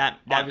 Yeah, that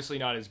obviously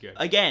not as good.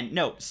 Again,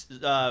 no,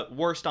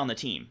 worst on the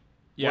team.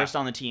 Yeah. Worst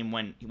on the team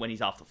when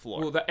he's off the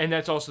floor. Well, and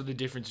that's also the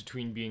difference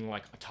between being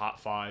like a top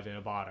 5 and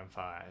a bottom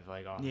 5,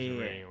 like offensive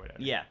rating or whatever.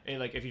 Yeah. And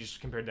like if you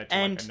just compared that to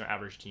like an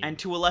average team. And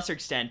to a lesser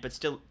extent, but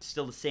still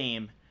the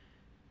same,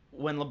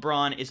 when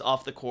LeBron is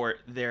off the court,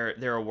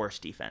 they're a worse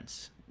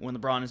defense. When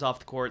LeBron is off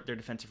the court, their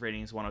defensive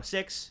rating is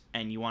 106,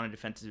 and you want a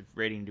defensive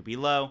rating to be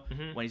low.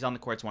 When he's on the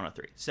court, it's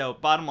 103. So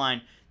bottom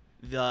line,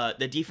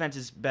 the defense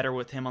is better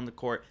with him on the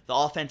court. The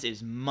offense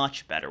is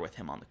much better with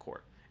him on the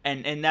court.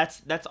 And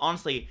that's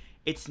honestly,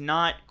 it's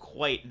not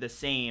quite the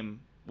same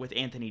with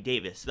Anthony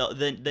Davis.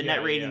 The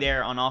net rating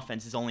there on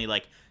offense is only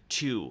like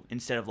 2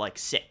 instead of like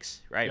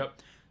 6, right?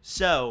 Yep.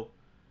 So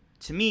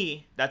to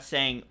me, that's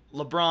saying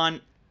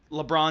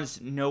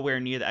LeBron's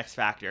nowhere near the X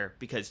factor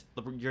because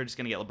you're just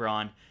going to get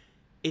LeBron.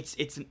 It's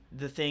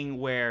the thing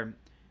where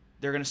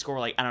they're going to score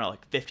like, I don't know,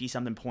 like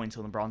 50-something points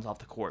when LeBron's off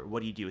the court.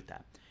 What do you do with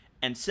that?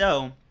 And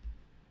so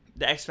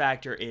the X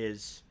factor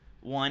is,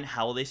 one,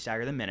 how will they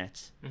stagger the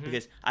minutes?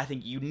 Because I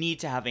think you need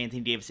to have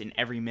Anthony Davis in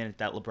every minute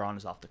that LeBron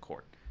is off the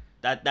court.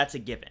 That's a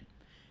given.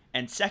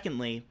 And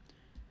secondly,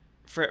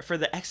 for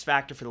the X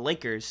factor for the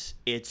Lakers,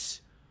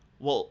 it's,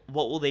 well,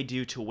 what will they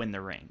do to win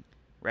the ring,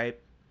 right?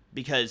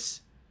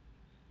 Because,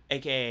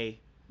 aka,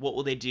 what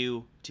will they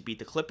do to beat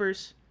the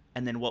Clippers?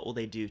 And then what will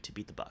they do to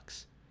beat the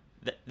Bucks?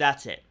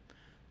 That's it.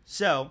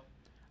 So,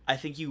 I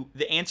think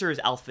the answer is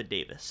Alpha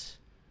Davis.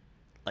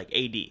 Like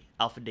AD,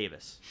 Alpha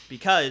Davis.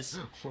 Because...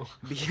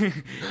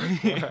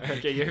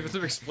 Okay, you have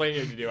some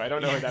explaining to do. I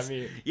don't know what that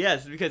means.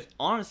 Yes, because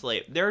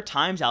honestly, there are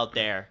times out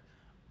there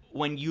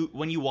when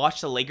you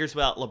watch the Lakers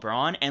without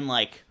LeBron and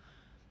like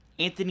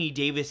Anthony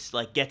Davis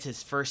like gets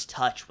his first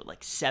touch with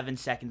like 7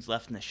 seconds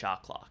left in the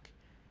shot clock.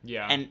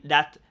 Yeah. And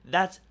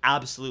that's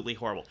absolutely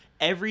horrible.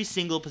 Every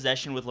single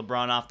possession with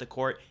LeBron off the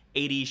court,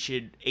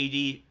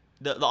 the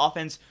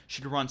offense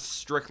should run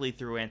strictly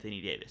through Anthony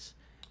Davis.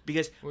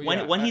 Because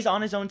when he's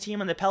on his own team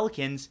on the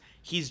Pelicans,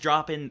 he's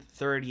dropping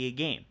 30 a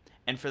game.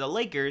 And for the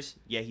Lakers,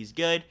 yeah, he's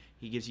good.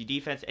 He gives you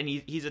defense, and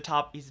he's a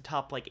top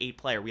like 8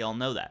 player. We all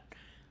know that.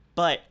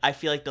 But I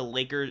feel like the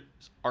Lakers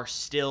are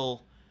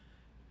still,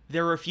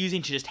 they're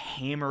refusing to just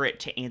hammer it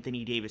to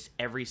Anthony Davis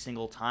every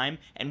single time.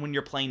 And when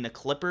you're playing the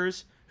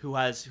Clippers, who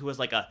has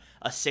like a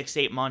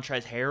 6'8"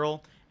 Montrezl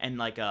Harrell and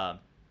like and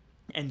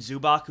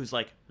Zubac, who's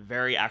like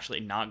very actually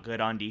not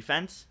good on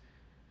defense,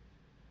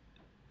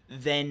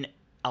 then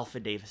Alpha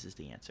Davis is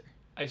the answer.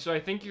 So I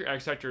think your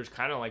X factor is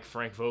kind of like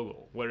Frank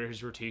Vogel. What are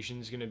his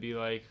rotations going to be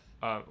like?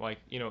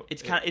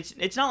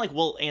 It's not like,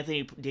 will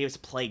Anthony Davis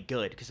play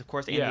good? Because of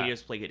course Anthony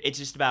Davis play good. It's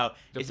just about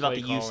the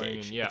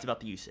usage. It's about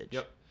the usage.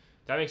 Yep,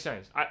 that makes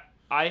sense.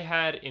 I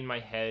had in my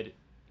head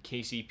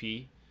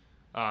KCP,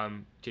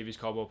 Tavius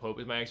Caldwell-Pope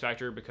is my X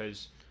factor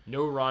because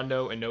no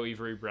Rondo and no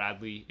Avery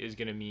Bradley is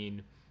going to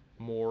mean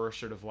more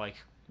sort of like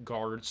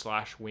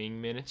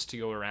guard/wing minutes to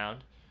go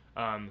around.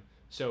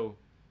 So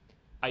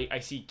I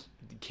see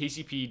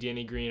KCP,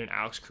 Danny Green, and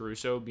Alex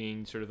Caruso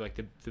being sort of like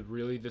the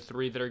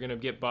three that are going to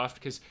get buffed,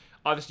 because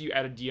obviously you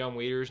added Dion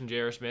Waiters and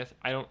J.R. Smith.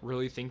 I don't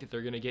really think that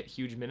they're going to get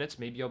huge minutes.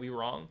 Maybe I'll be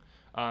wrong.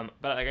 But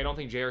like, I don't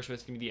think J.R.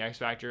 Smith's going to be the X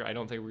factor. I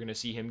don't think we're going to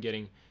see him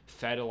getting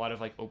fed a lot of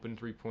like open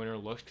three-pointer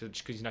looks because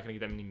he's not going to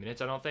get that many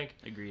minutes, I don't think.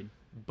 Agreed.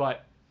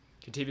 But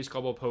Kentavious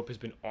Caldwell-Pope has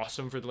been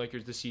awesome for the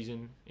Lakers this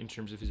season in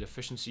terms of his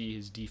efficiency,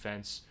 his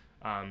defense.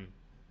 And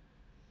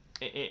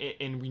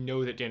we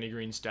know that Danny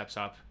Green steps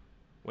up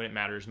when it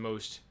matters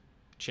most.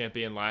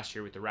 Champion last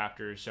year with the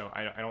Raptors, so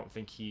I don't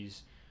think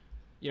he's,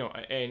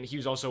 and he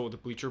was also the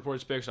Bleacher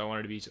Report's pick, so I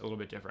wanted to be a little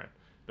bit different.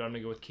 But I'm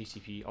going to go with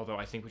KCP, although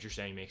I think what you're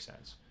saying makes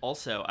sense.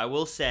 Also, I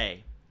will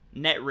say,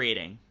 net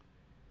rating,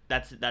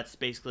 that's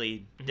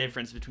basically the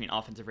difference between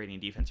offensive rating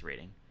and defensive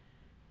rating.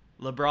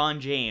 LeBron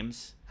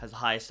James has the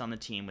highest on the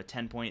team with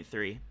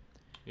 10.3.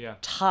 Yeah.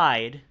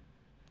 Tied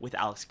with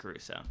Alex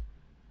Caruso.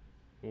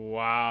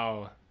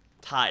 Wow.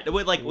 Tied.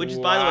 Which is,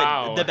 by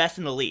the way, the best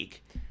in the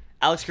league.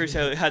 Alex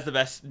Caruso has the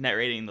best net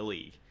rating in the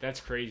league. That's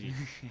crazy.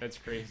 That's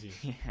crazy.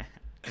 Yeah.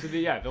 So,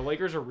 the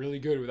Lakers are really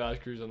good with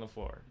Alex Caruso on the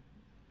floor.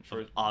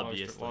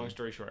 Obviously. Long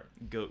story short.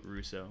 Goat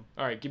Russo.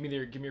 All right, give me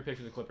your pick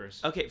for the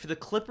Clippers. Okay, for the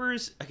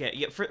Clippers,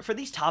 for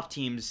these top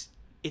teams,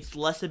 it's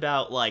less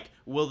about, like,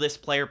 will this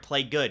player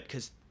play good?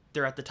 Because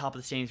they're at the top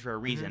of the standings for a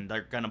reason. Mm-hmm.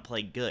 They're going to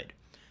play good.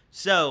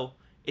 So,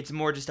 it's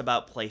more just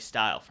about play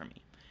style for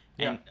me.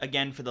 And,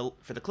 again, for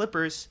the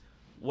Clippers,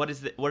 what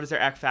does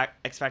their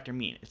X factor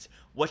mean? It's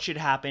what should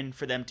happen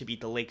for them to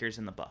beat the Lakers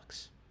and the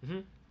Bucks. Mm-hmm.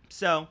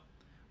 So,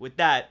 with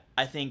that,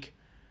 I think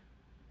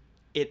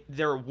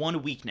their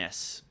one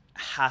weakness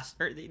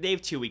they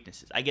have two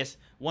weaknesses. I guess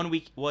one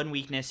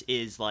weakness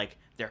is like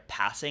their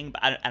passing,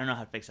 but I don't know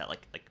how to fix that.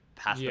 Like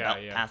pass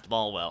the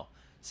ball well.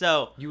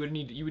 So you would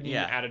need an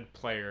added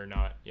player,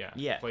 not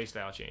play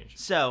style change.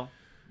 So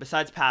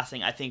besides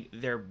passing, I think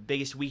their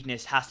biggest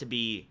weakness has to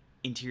be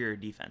interior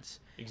defense.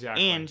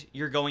 Exactly. And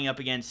you're going up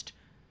against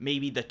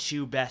maybe the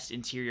two best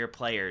interior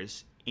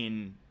players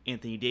in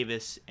Anthony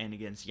Davis and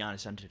against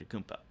Giannis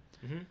Antetokounmpo.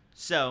 Mm-hmm.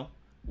 So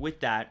with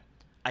that,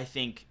 I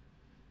think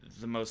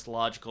the most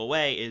logical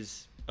way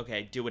is,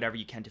 okay, do whatever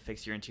you can to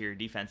fix your interior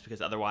defense,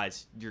 because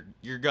otherwise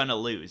you're gonna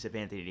lose if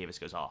Anthony Davis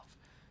goes off.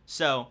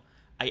 So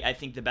I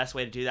think the best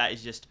way to do that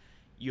is just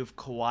you have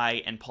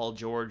Kawhi and Paul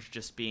George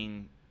just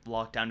being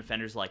lockdown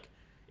defenders. Like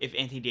if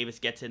Anthony Davis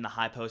gets in the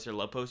high post or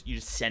low post, you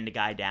just send a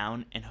guy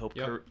down and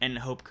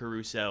hope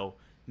Caruso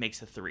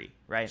makes a three,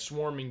 right?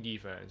 Swarming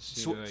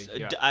defense.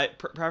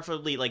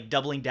 Preferably like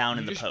doubling down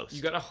in the post.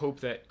 You gotta hope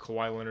that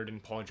Kawhi Leonard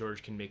and Paul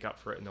George can make up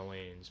for it in the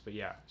lanes. But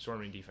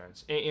swarming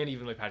defense. And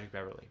even like Patrick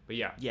Beverley. But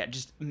yeah,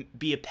 just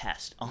be a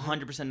pest.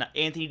 100%.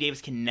 Anthony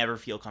Davis can never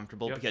feel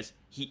comfortable because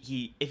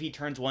he if he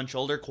turns one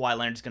shoulder, Kawhi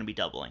Leonard's gonna be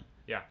doubling.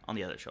 Yeah, on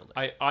the other shoulder.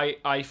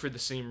 I for the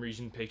same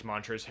reason picked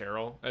Montrezl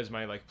Harrell as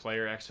my like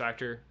player X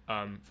factor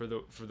for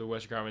the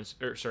Western Conference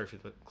for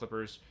the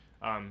Clippers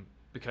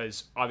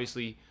because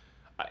obviously.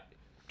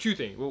 Two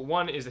things. Well,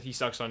 one is that he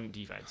sucks on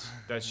defense.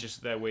 That's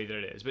just the way that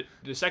it is. But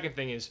the second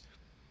thing is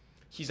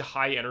he's a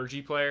high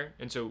energy player,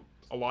 and so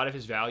a lot of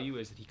his value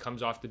is that he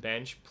comes off the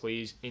bench,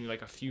 plays in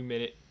like a few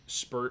minute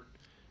spurt,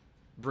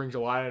 brings a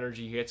lot of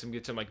energy, gets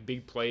some like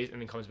big plays,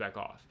 and then comes back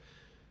off.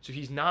 So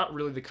he's not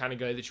really the kind of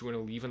guy that you want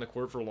to leave on the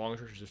court for long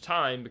stretches of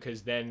time,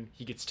 because then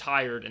he gets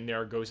tired and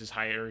there goes his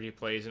high energy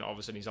plays, and all of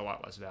a sudden he's a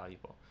lot less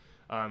valuable.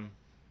 So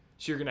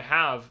you're going to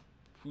have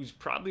who's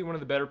probably one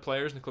of the better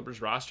players in the Clippers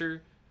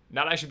roster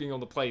not actually being able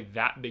to play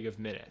that big of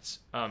minutes.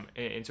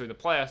 And so in the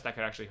playoffs, that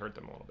could actually hurt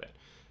them a little bit.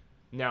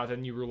 Now,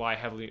 then you rely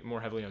more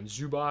heavily on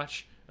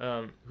Zubac,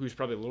 who's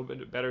probably a little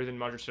bit better than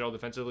Montrezl Harrell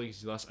defensively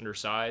because he's less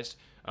undersized,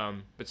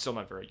 but still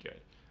not very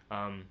good.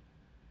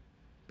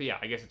 But yeah,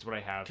 I guess that's what I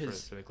have for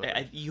the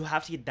Clippers. You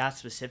have to get that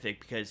specific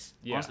because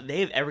honestly,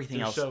 they have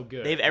everything else. So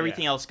good. They have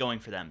everything else going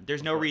for them.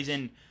 There's no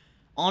reason,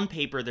 on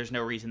paper, there's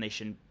no reason they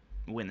shouldn't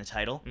win the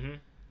title. Mm-hmm.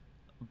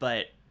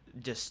 But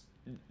just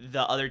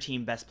the other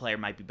team best player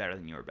might be better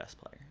than your best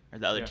player, or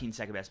the other team's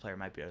second best player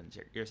might be better than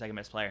your second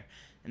best player,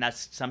 and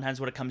that's sometimes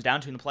what it comes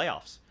down to in the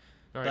playoffs.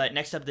 Right. But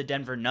next up, the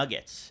Denver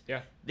Nuggets.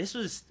 Yeah, this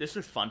was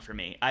fun for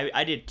me.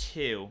 I did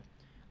two.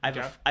 I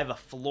have a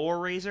floor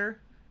raiser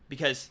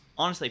because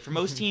honestly, for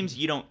most teams,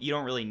 you don't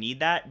really need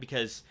that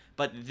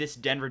but this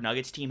Denver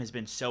Nuggets team has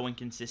been so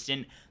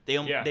inconsistent.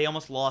 They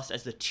almost lost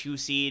as the 2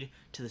 seed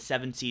to the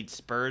 7 seed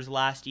Spurs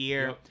last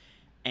year,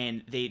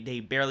 and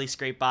they barely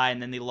scraped by,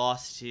 and then they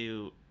lost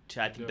to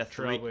I think the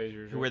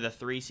 3 who were the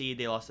 3 seed.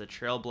 They lost to the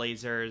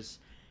Trailblazers,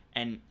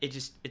 and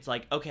it's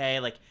like, okay,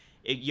 like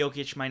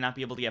Jokic might not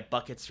be able to get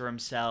buckets for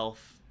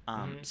himself.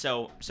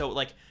 So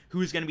like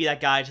who's going to be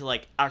that guy to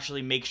like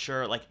actually make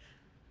sure, like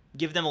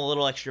give them a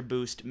little extra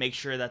boost, make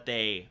sure that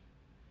they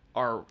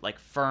are like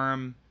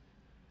firm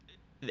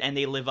and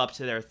they live up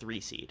to their 3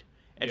 seed.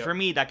 And for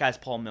me, that guy's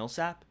Paul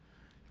Millsap,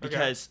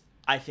 because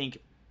I think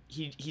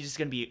he's just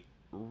going to be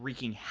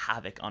wreaking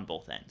havoc on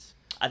both ends.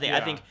 I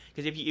think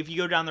because if you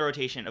go down the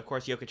rotation, of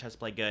course Jokic has to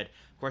play good.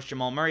 Of course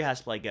Jamal Murray has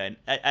to play good.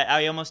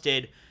 I almost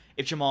did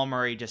if Jamal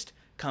Murray just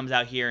comes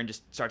out here and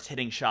just starts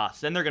hitting shots,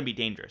 then they're going to be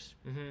dangerous.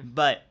 Mm-hmm.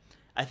 But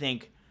I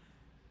think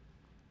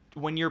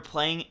when you're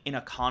playing in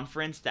a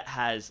conference that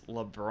has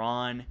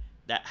LeBron,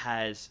 that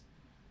has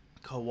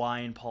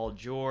Kawhi and Paul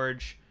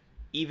George,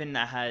 even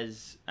that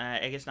has,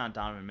 I guess not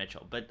Donovan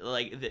Mitchell, but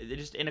like they're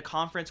just in a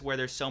conference where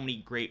there's so many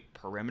great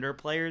perimeter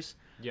players,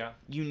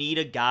 you need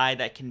a guy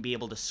that can be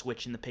able to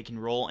switch in the pick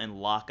and roll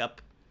and lock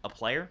up a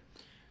player.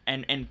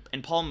 And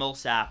Paul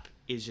Millsap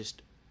is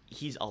just,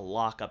 he's a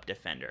lock-up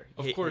defender.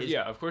 Of course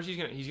he's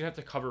gonna have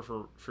to cover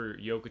for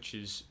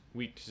Jokic's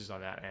weaknesses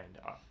on that end.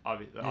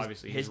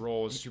 Obviously, his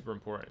role is super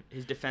important.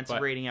 His defensive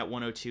rating at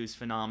 102 is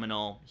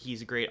phenomenal.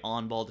 He's a great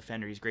on-ball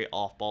defender. He's a great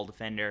off-ball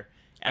defender.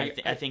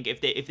 I think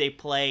if they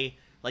play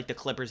like the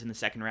Clippers in the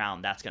second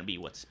round, that's gonna be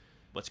what's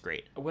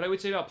great. What I would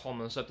say about Paul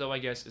Millsap, though, I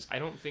guess, is I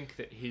don't think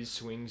that his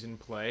swings in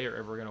play are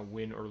ever gonna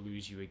win or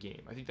lose you a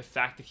game. I think the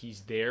fact that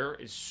he's there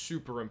is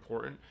super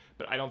important,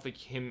 but I don't think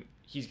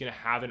he's gonna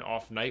have an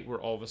off night where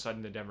all of a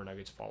sudden the Denver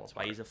Nuggets fall apart. That's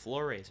why he's a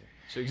floor raiser.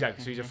 So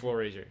he's a floor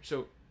raiser.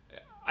 So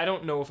I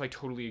don't know if I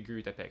totally agree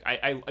with that pick.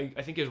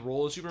 I think his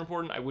role is super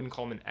important. I wouldn't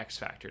call him an X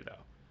factor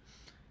though.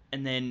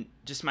 And then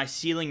just my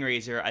ceiling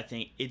raiser, I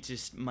think it's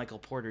just Michael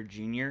Porter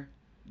Jr.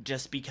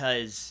 just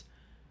because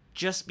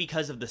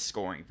of the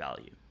scoring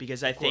value.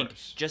 Because I think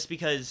just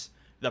because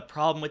the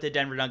problem with the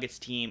Denver Nuggets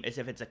team is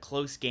if it's a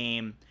close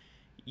game,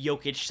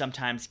 Jokic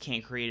sometimes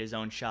can't create his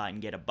own shot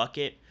and get a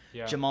bucket.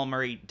 Yeah. Jamal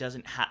Murray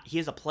doesn't have, he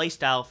has a play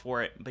style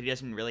for it, but he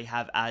doesn't really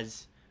have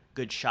as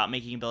good shot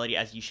making ability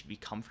as you should be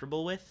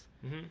comfortable with.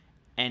 Mm-hmm.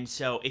 And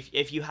so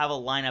if you have a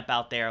lineup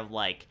out there of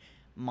like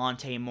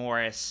Monte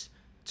Morris,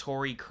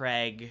 Torrey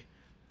Craig,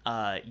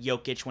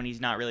 Jokic when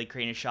he's not really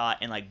creating a shot,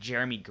 and like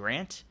Jeremy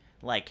Grant,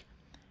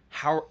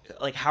 how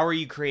are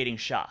you creating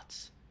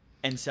shots?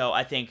 And so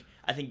I think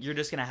you're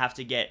just gonna have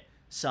to get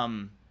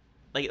some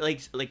like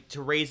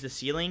to raise the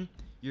ceiling.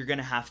 You're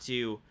gonna have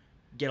to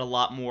get a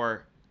lot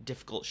more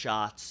difficult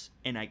shots.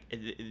 And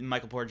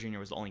Michael Porter Jr.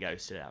 was the only guy who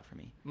stood out for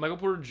me. Michael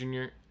Porter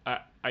Jr.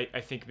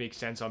 I think makes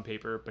sense on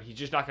paper, but he's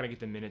just not gonna get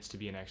the minutes to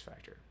be an X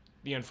factor.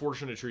 The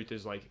unfortunate truth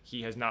is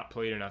he has not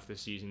played enough this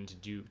season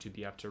to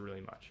be up to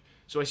really much.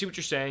 So I see what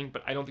you're saying,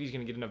 but I don't think he's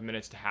gonna get enough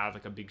minutes to have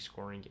like a big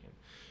scoring game.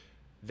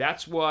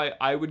 That's why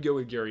I would go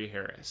with Gary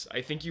Harris.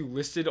 I think you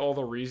listed all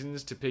the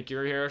reasons to pick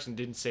Gary Harris and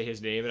didn't say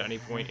his name at any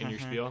point in your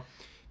spiel,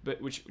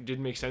 but which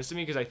didn't make sense to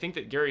me because I think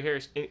that Gary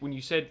Harris, when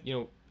you said,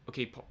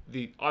 okay,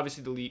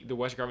 obviously the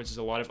Western Conference has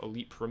a lot of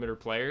elite perimeter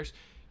players.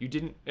 You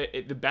didn't.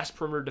 The best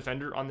perimeter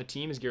defender on the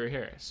team is Gary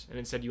Harris, and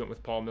instead you went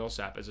with Paul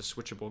Millsap as a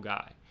switchable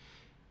guy.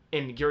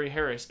 And Gary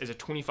Harris, as a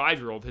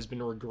 25-year-old, has been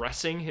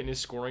regressing in his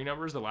scoring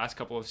numbers the last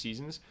couple of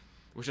seasons,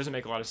 which doesn't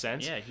make a lot of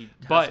sense. Yeah, he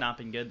has not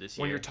been good this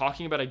year. When you're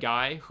talking about a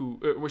guy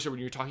when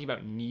you're talking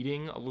about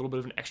needing a little bit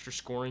of an extra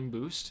scoring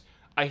boost,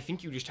 I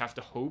think you just have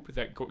to hope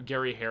that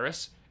Gary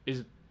Harris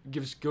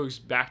goes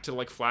back to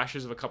like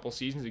flashes of a couple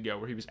seasons ago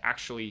where he was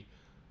actually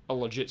a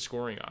legit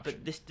scoring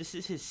option. But this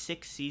is his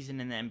 6th season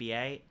in the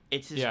NBA.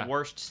 It's his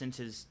worst since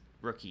his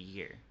rookie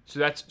year.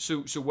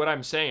 So what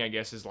I'm saying, I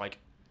guess, is like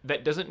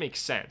that doesn't make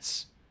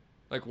sense.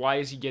 Like, why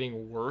is he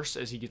getting worse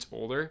as he gets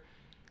older?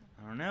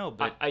 I don't know,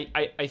 but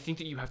I think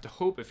that you have to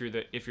hope if you're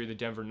the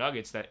Denver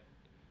Nuggets that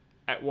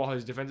while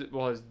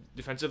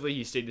defensively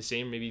he stayed the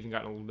same, maybe even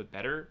gotten a little bit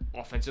better.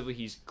 Offensively,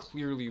 he's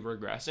clearly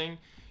regressing.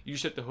 You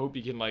just have to hope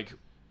he can like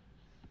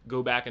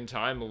go back in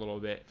time a little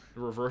bit,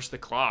 reverse the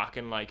clock,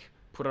 and like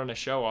put on a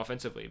show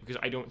offensively. Because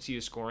I don't see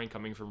the scoring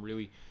coming from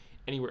really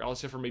anywhere else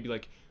except for maybe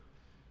like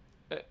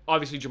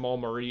obviously Jamal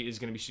Murray is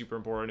going to be super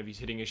important if he's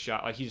hitting his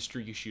shot. Like he's a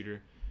streaky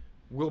shooter.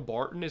 Will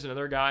Barton is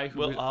another guy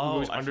who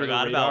goes under the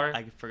radar.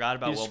 I forgot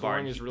about Will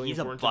Barton. Is really he's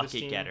a important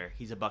bucket getter.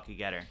 He's a bucket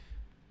getter.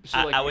 So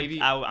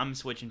I'm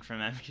switching from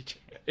MJ.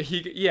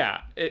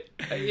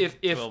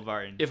 If Will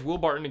Barton. If Will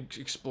Barton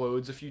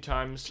explodes a few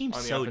times on the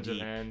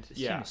offensive end, this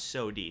team is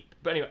so deep.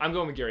 But anyway, I'm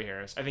going with Gary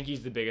Harris. I think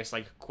he's the biggest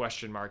like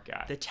question mark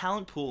guy. The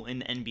talent pool in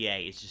the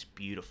NBA is just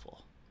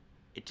beautiful.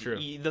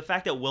 True. The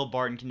fact that Will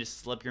Barton can just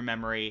slip your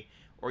memory,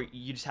 or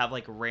you just have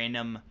like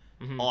random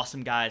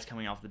awesome guys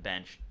coming off the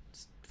bench.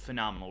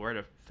 Phenomenal. We're at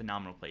a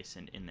phenomenal place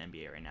in the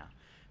NBA right now.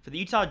 For the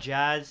Utah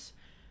Jazz,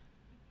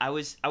 I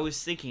was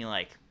thinking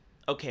like,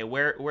 okay,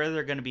 where are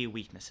there going to be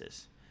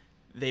weaknesses?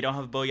 They don't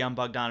have Bojan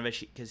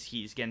Bogdanovic because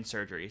he's getting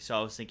surgery. So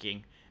I was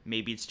thinking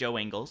maybe it's Joe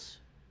Ingles.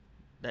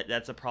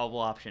 That's a probable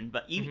option.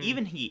 But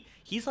even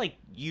he's like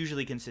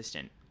usually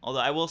consistent. Although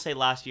I will say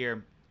last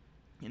year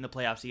in the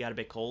playoffs he got a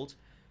bit cold,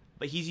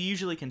 but he's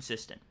usually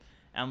consistent.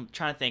 And I'm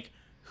trying to think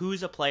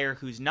who's a player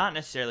who's not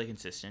necessarily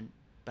consistent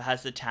but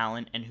has the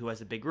talent and who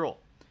has a big role.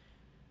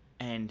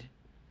 And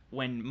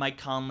when Mike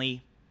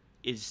Conley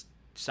is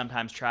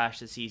sometimes trashed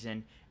this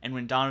season, and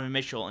when Donovan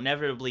Mitchell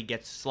inevitably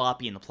gets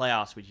sloppy in the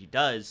playoffs, which he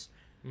does,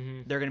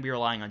 they're going to be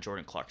relying on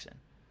Jordan Clarkson.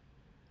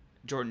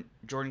 Jordan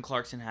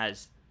Clarkson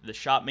has the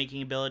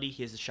shot-making ability.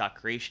 He has the shot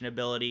creation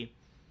ability.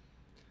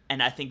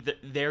 And I think that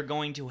they're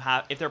going to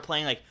have, if they're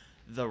playing like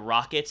the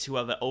Rockets, who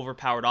have an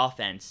overpowered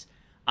offense,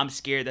 I'm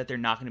scared that they're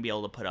not going to be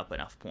able to put up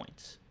enough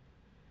points.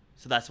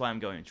 So that's why I'm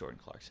going with Jordan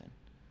Clarkson.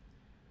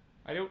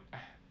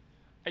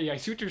 Yeah, I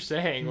see what you're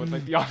saying with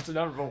like the offensive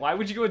number, but why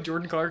would you go with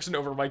Jordan Clarkson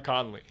over Mike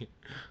Conley?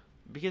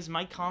 Because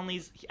Mike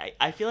Conley's,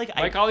 I feel like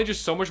Mike Conley's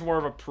just so much more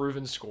of a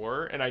proven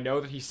scorer, and I know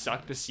that he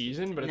sucked this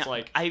season, but it's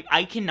like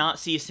I cannot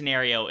see a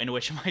scenario in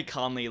which Mike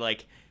Conley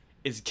like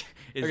is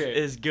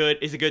a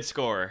good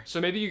scorer.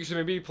 So maybe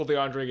you pull the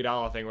Andre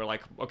Iguodala thing where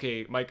like,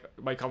 okay, Mike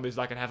Conley's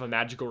not gonna have a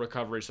magical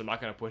recovery, so I'm not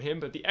gonna put him.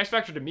 But the X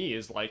factor to me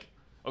is like,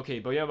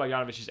 okay, Bojan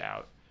Bogdanovic is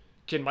out.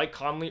 Can Mike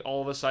Conley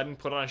all of a sudden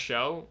put on a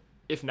show?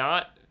 If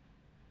not,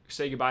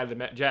 say goodbye to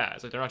the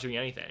Jazz. Like they're not doing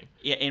anything.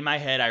 Yeah, in my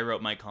head, I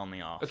wrote Mike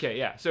Conley off. Okay,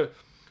 yeah. So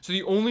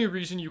the only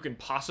reason you can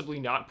possibly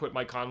not put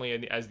Mike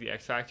Conley as the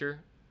X factor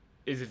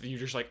is if you're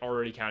just like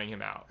already counting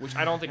him out, which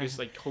I don't think is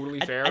like totally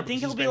fair. I think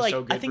he'll be like,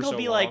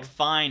 like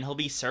fine. He'll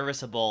be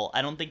serviceable.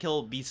 I don't think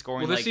he'll be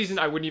scoring. Well, this season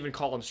I wouldn't even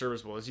call him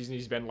serviceable. This season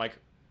he's been like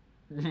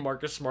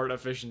Marcus Smart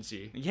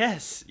efficiency.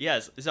 Yes.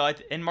 So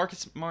and Marcus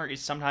Smart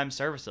is sometimes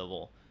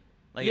serviceable.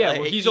 Like, yeah,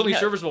 well, he's only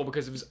serviceable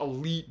because of his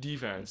elite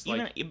defense.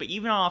 But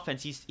even on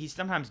offense, he's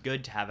sometimes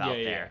good to have out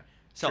there. Yeah.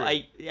 So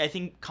true. I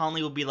think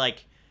Conley will be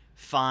like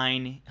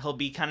fine. He'll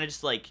be kind of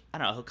just like, I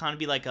don't know. He'll kind of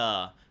be like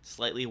a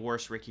slightly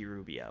worse Ricky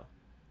Rubio.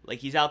 Like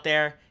he's out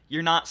there.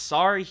 You're not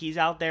sorry he's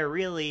out there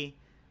really,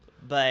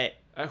 but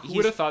who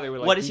would have thought they would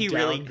like what is be he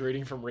really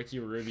downgrading from Ricky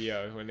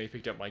Rubio when they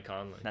picked up Mike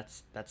Conley?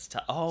 That's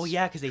tough. Oh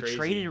yeah, because they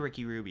traded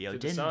Ricky Rubio,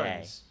 didn't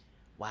they?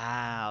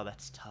 Wow,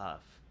 that's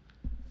tough.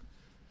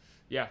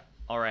 Yeah.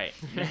 All right.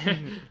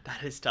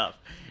 That is tough.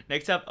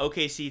 Next up,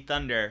 OKC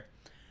Thunder.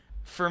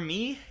 For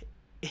me,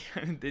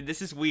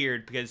 this is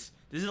weird because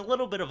this is a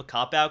little bit of a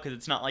cop-out because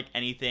it's not like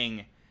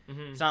anything.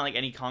 Mm-hmm. It's not like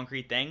any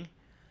concrete thing,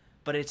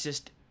 but it's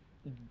just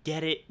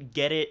get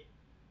it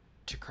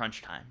to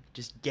crunch time.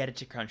 Just get it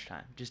to crunch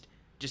time. Just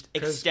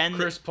extend.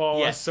 Chris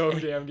Paul is so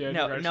damn good.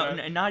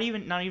 No, not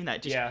even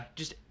that.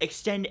 Just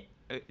extend.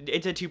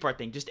 It's a two-part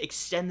thing. Just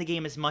extend the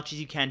game as much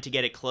as you can to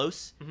get it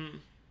close,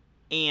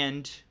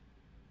 and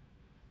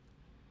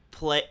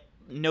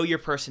know your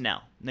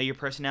personnel.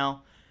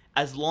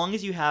 As long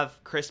as you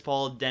have Chris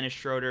Paul, Dennis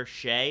Schroeder,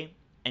 Shea,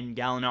 and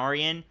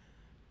Gallinari,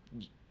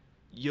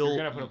 you're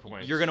gonna put up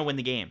points. You're gonna win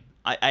the game.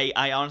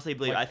 I honestly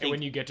believe. I think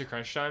when you get to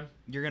crunch time,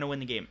 you're gonna win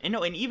the game. And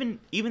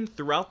even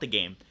throughout the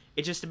game,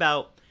 it's just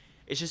about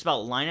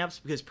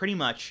lineups because pretty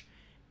much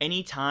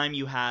any time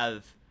you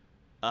have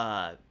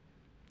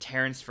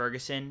Terrence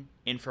Ferguson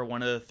in for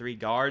one of the three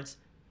guards,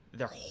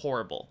 they're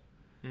horrible.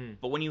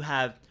 But when you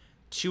have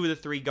two of the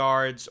three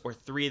guards or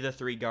three of the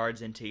three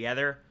guards in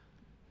together,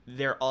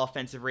 their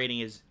offensive rating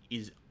is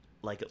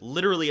like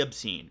literally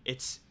obscene.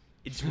 It's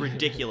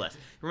ridiculous.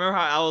 Remember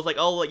how I was like,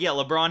 oh yeah,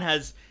 LeBron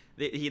has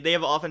they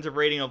have an offensive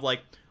rating of like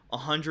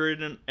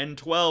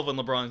 112 when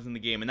LeBron's in the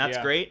game, and that's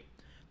great.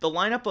 The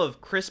lineup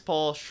of Chris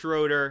Paul,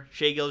 Schroeder,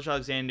 Shai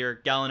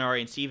Gilgeous-Alexander, Gallinari,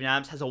 and Steven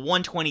Adams has a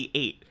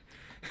 128.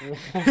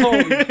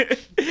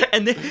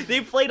 And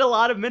they played a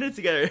lot of minutes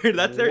together.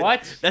 That's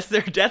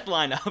their death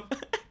lineup.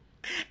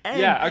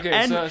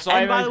 So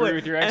I agree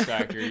with your X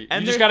factor. You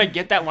just gotta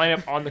get that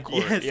lineup on the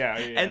court. Yes,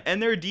 yeah.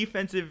 And their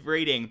defensive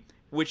rating,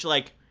 which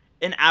like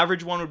an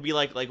average one would be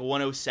like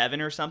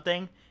 107 or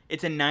something,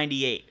 it's a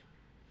 98.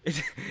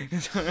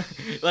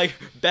 It's like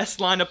best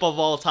lineup of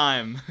all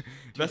time.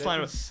 Best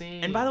lineup.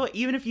 Insane. And by the way,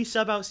 even if you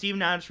sub out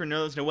Steven Adams for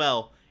Nerlens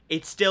Noel,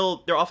 it's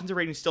still their offensive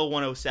rating is still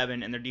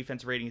 107 and their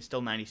defensive rating is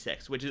still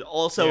 96, which is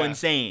also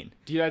insane.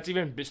 Dude,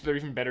 they're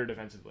even better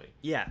defensively.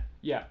 Yeah.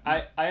 Yeah.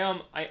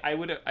 I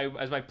would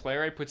as my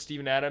player I put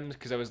Steven Adams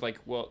because I was like,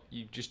 well,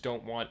 you just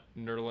don't want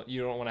Nerlens.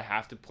 You don't want to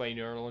have to play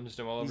Nerlens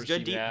Noel over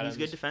Steven Adams.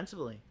 He's good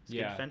defensively.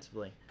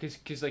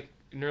 Because like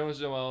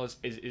Nerlens Noel is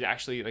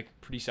actually like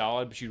pretty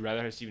solid, but you'd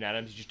rather have Steven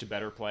Adams. He's just a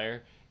better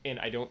player. And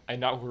I'm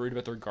not worried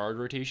about their guard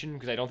rotation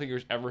because I don't think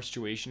there's ever a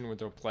situation where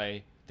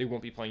they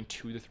won't be playing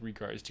 2 to 3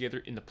 guards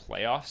together in the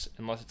playoffs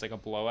unless it's like a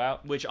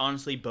blowout. Which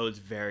honestly bodes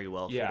very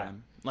well for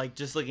them. Like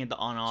just looking at the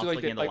on-off,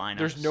 looking at the lineups.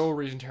 There's no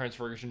reason Terrence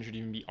Ferguson should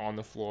even be on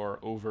the floor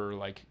over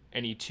like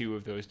any 2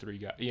 of those 3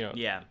 guys. You know.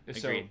 Yeah.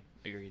 Agreed.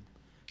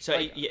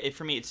 So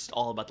for me, it's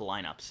all about the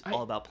lineups,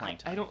 all about playing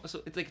time.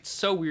 So it's like it's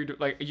so weird.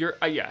 Like you're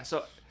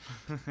So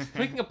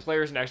picking up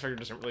players in X Factor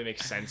doesn't really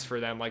make sense for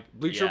them. Like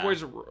Bleacher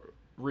Boys.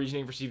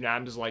 Reasoning for Steven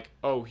Adams is like,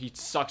 oh, he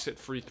sucks at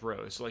free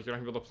throws, so like you're not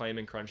gonna be able to play him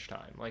in crunch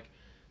time. Like,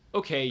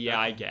 okay,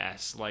 I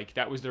guess. Like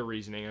that was their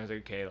reasoning. I was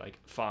like, okay, like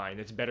fine,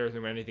 it's better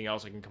than anything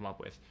else I can come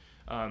up with.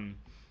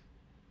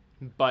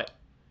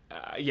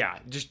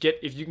 Just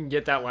if you can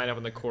get that lineup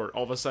on the court,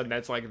 all of a sudden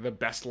that's like the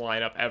best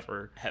lineup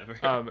ever.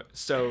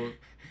 So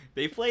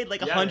they played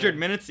like 100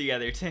 minutes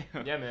together too.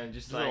 Yeah, man,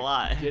 just like, a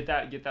lot. Get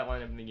that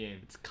lineup in the game.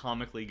 It's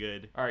comically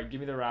good. All right, give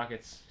me the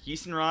Rockets.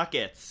 Houston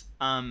Rockets.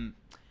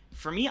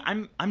 For me,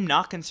 I'm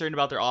not concerned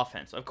about their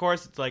offense. Of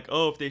course, it's like,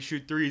 oh, if they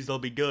shoot threes, they'll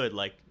be good.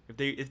 Like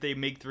if they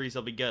make threes,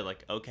 they'll be good.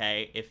 Like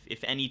okay,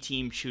 if any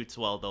team shoots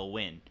well, they'll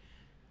win.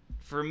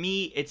 For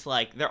me, it's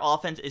like their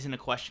offense isn't a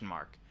question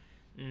mark,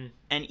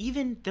 and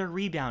even their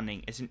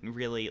rebounding isn't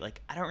really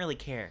like I don't really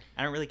care.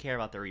 I don't really care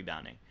about their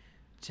rebounding.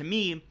 To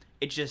me,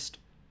 it's just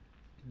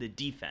the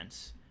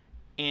defense,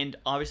 and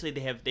obviously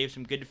they have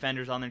some good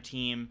defenders on their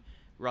team.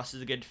 Russ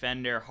is a good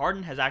defender.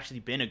 Harden has actually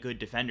been a good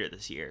defender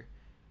this year.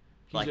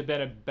 He's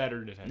been a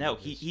better defender. No,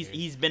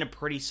 he's been a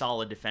pretty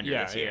solid defender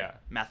this year,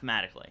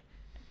 mathematically.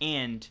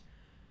 And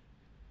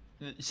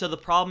so the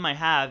problem I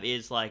have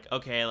is like,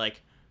 okay,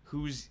 like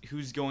who's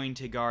going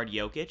to guard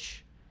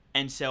Jokic?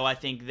 And so I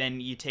think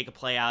then you take a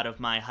play out of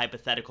my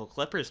hypothetical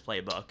Clippers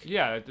playbook.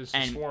 Yeah, this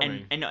is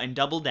swarming. And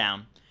double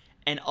down.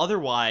 And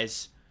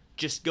otherwise,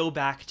 just go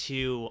back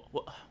to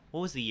what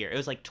was the year? It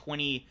was like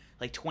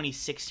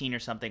 2016 or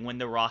something when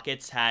the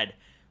Rockets had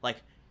like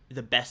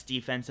the best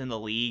defense in the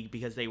league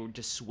because they were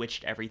just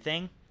switched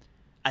everything.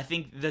 I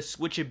think the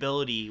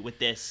switchability with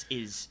this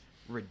is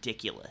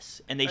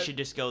ridiculous, and they should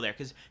just go there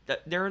because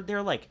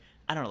they're like,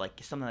 I don't know, like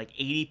something like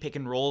 80 pick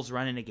and rolls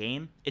run in a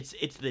game. It's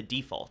the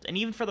default, and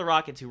even for the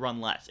Rockets who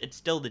run less, it's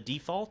still the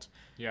default.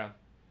 Yeah.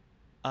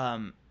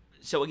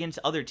 So against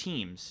other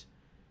teams,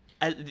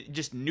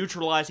 just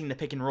neutralizing the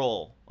pick and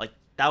roll, like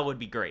that would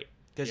be great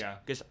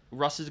because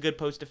Russ is a good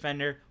post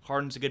defender,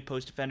 Harden's a good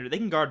post defender. They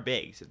can guard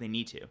bigs if they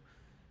need to.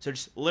 So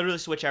just literally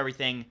switch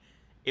everything.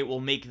 It will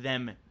make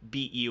them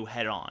beat you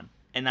head on,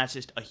 and that's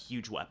just a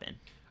huge weapon.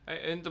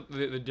 And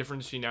the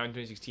difference between now and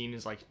 2016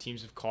 is like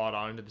teams have caught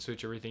on to the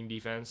switch everything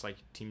defense. Like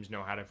teams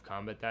know how to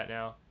combat that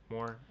now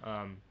more.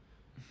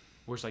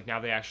 Whereas like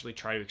now they actually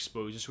try to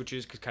expose the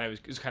switches because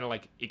it's kind of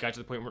like it got to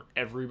the point where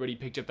everybody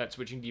picked up that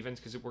switching defense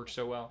because it worked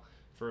so well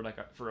for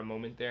a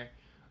moment there.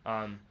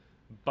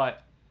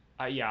 But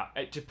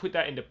to put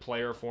that into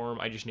player form,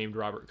 I just named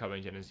Robert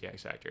Covington as the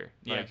X factor.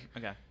 Yeah.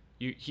 Okay.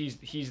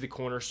 He's the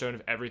cornerstone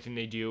of everything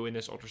they do in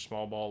this ultra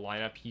small ball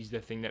lineup. He's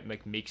the thing that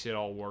like makes it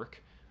all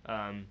work.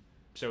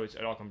 So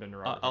it all comes into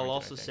Robert. I'll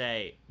also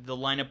say the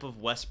lineup of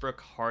Westbrook,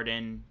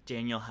 Harden,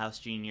 Daniel House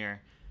Jr.,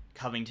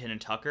 Covington,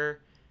 and Tucker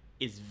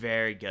is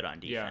very good on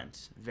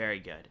defense. Yeah. Very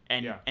good.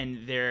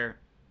 And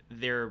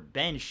their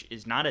bench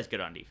is not as good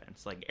on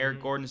defense. Like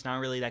Eric Gordon's not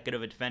really that good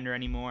of a defender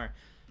anymore.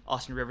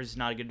 Austin Rivers is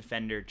not a good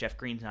defender. Jeff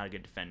Green's not a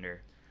good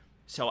defender.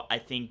 So I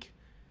think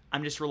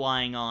I'm just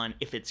relying on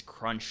if it's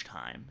crunch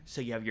time. So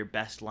you have your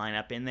best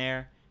lineup in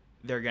there,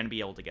 they're going to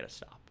be able to get a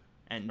stop.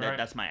 And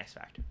that's my X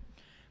factor.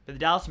 But the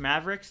Dallas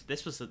Mavericks,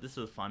 this was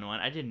a fun one.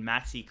 I did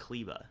Maxi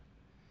Kleber.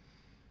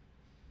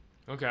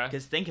 Okay.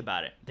 Because think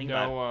about it.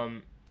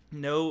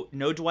 No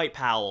Dwight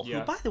Powell. Yeah.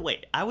 Who, by the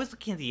way, I was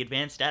looking at the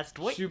advanced stats.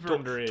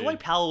 Underrated. Dwight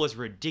Powell was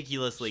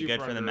ridiculously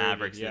good for the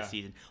Mavericks this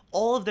season.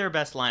 All of their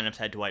best lineups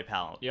had Dwight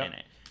Powell in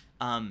it.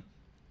 And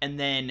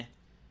then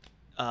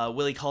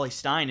Willie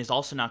Cauley-Stein is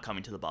also not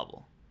coming to the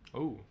bubble.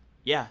 Oh.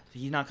 Yeah,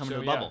 he's not coming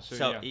to the bubble.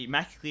 So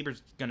Maxi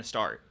Kleber's going to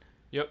start.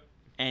 Yep.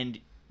 And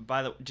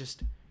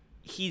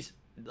he's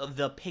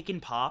the pick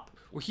and pop.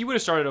 Well, he would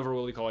have started over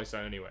Willie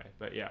Cauley-Stein anyway,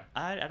 but yeah.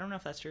 I don't know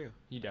if that's true.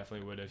 He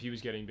definitely would have. He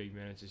was getting big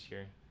minutes this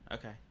year.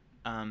 Okay.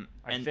 I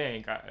would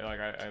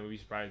be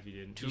surprised if he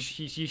didn't.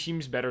 He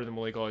seems better than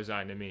Willie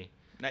Cauley-Stein to me.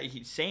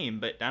 Same,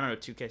 but I don't know.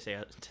 2K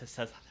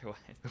says otherwise.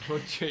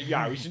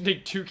 Yeah, we should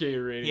take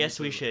 2K ratings. Yes,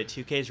 we should.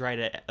 2K's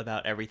right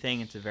about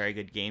everything. It's a very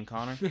good game,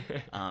 Connor.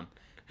 I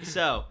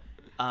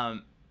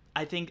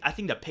think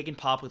the pick and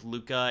pop with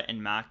Luka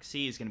and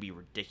Maxi is going to be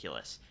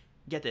ridiculous.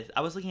 Get this.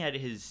 I was looking at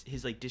his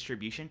like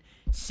distribution.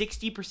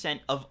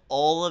 60% of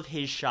all of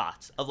his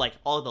shots, of like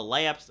all the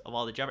layups, of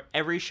all the jumper,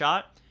 every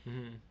shot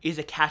is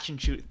a catch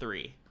and shoot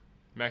three.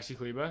 Maxi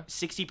Kleber?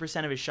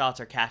 60% of his shots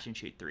are catch and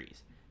shoot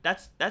threes.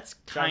 That's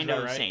kind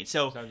of insane.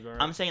 So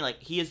I'm saying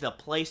like he has the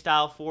play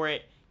style for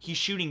it. He's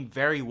shooting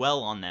very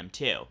well on them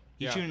too.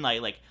 He's shooting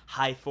like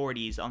high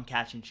 40s on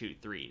catch and shoot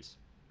threes.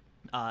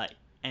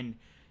 And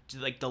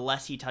just, like the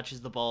less he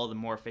touches the ball, the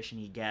more efficient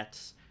he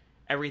gets.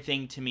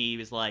 Everything to me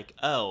was like,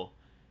 oh,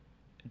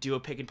 do a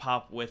pick and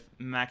pop with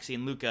Maxi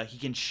and Luka. He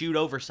can shoot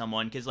over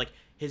someone because like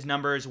his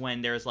numbers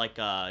when there's like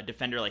a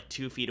defender like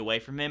 2 feet away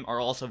from him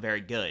are also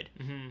very good.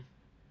 Mm-hmm.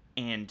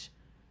 And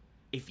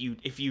if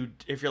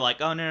you're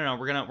like, oh no,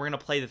 we're gonna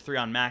play the 3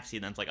 on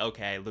Maxi, then it's like,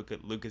 okay,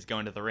 Luka's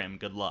going to the rim.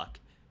 Good luck,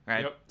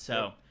 right? Yep.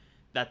 So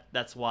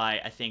that's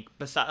why I think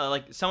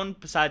someone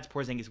besides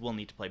Porzingis will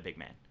need to play big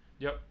man.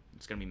 Yep.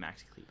 It's gonna be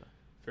Maxi Kleber.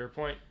 Fair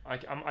point. I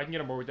can get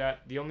on board with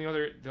that. The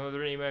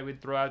other name I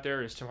would throw out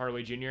there is Tim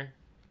Hardaway Jr.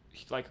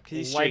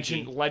 He's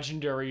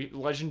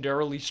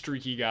legendarily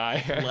streaky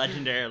guy.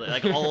 Legendarily,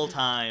 like all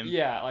time.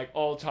 Yeah, like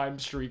all time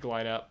streak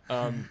lineup.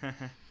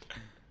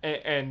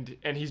 And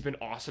he's been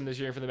awesome this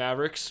year for the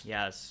Mavericks.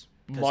 Yes.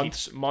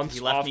 Months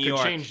off could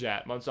change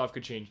that. Months off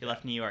could change. He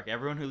left New York.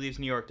 Everyone who leaves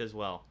New York does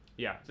well.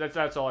 Yeah,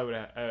 that's all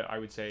I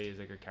would say is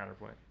like a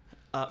counterpoint.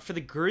 For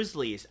the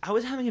Grizzlies, I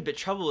was having a bit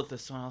trouble with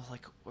this one. I was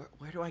like,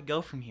 where do I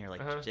go from here?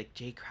 Like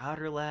Jay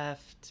Crowder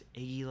left,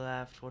 Iggy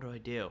left. What do I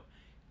do?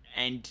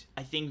 And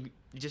I think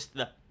just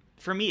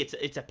for me,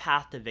 it's a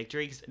path to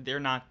victory because they're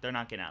not getting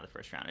out of the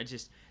first round. It's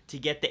just to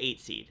get the 8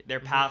 seed.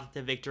 Their path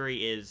to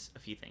victory is a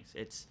few things.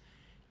 It's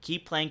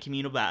keep playing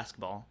communal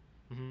basketball,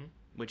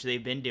 which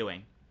they've been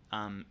doing,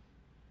 and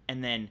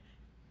then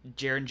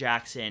Jaren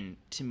Jackson.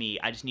 To me,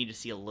 I just need to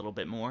see a little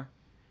bit more.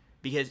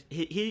 Because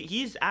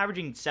he's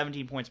averaging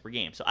 17 points per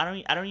game, so I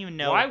don't even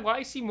know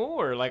why see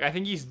more. Like I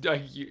think he's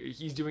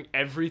doing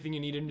everything you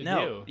need him to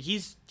do.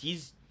 He's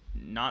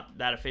not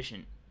that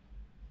efficient.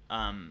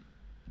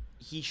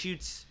 He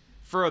shoots,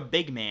 for a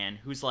big man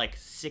who's like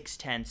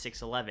 6'10",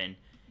 6'11",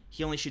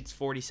 he only shoots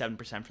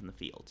 47% from the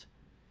field,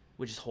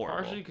 which is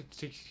horrible. Partially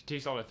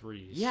takes a lot of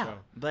threes. Yeah, so.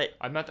 but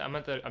I'm not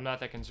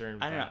that concerned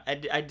with I don't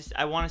that. know.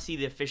 I want to see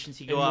the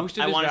efficiency go and up. Most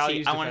of his value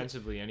is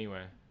defensively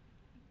anyway.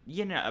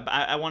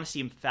 I want to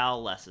see him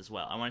foul less as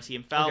well. I want to see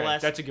him foul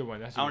less. That's a good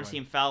one. I want to see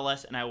him foul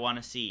less, and I want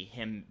to see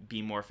him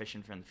be more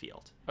efficient from the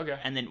field. Okay.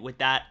 And then with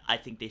that, I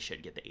think they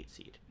should get the 8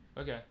 seed.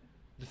 Okay.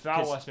 The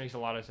foul less makes a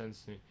lot of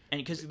sense to me. And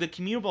because the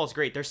communal ball is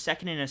great, they're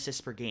second in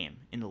assists per game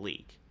in the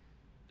league.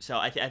 So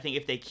I think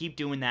if they keep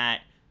doing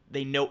that,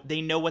 they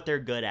know what they're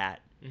good at,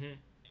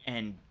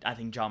 and I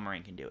think John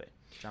Moran can do it.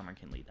 John Moran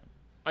can lead them.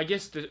 I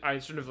guess I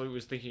sort of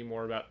was thinking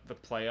more about the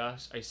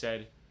playoffs. I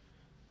said,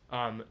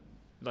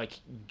 like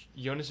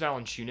Jonas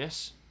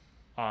Valanciunas,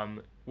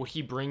 what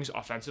he brings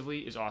offensively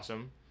is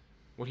awesome.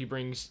 What he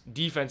brings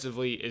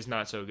defensively is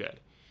not so good.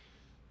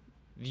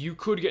 You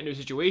could get into a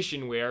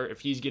situation where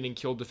if he's getting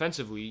killed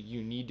defensively,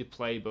 you need to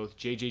play both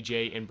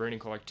JJJ and Brandon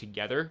Clark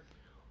together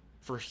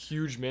for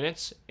huge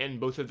minutes, and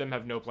both of them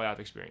have no playoff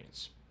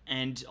experience.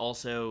 And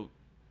also,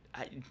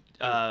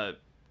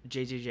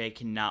 JJJ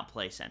cannot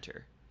play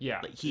center. Yeah,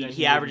 like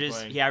he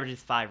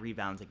averages 5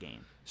 rebounds a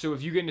game. So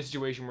if you get in a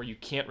situation where you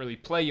can't really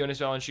play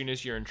Jonas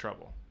Valanciunas, you're in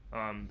trouble,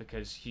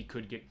 because he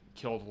could get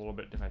killed a little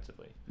bit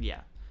defensively. Yeah.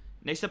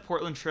 Next up,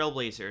 Portland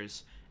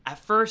Trailblazers. At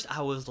first,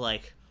 I was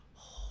like,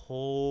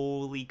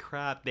 holy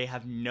crap, they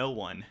have no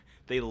one.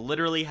 They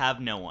literally have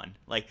no one.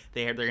 Like,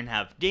 they're going to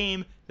have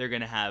Dame, they're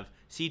going to have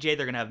CJ,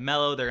 they're going to have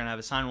Melo, they're going to have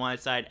Hassan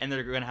Whiteside, and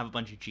they're going to have a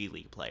bunch of G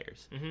League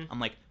players. I'm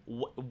like,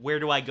 where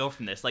do I go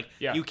from this? Like,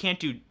 you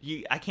can't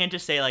I can't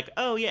just say, like,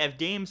 oh, yeah, if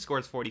Dame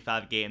scores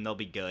 45 a game, they'll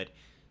be good.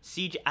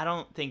 CJ, I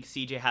don't think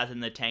CJ has it in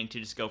the tank to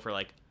just go for,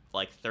 like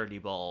 30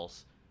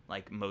 balls,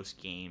 like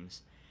most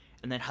games.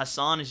 And then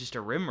Hassan is just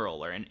a rim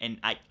roller, and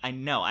I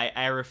know,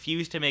 I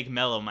refuse to make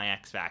Melo my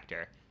X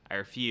Factor. I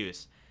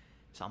refuse.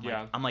 So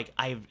I'm like,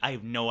 I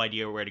have no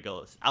idea where to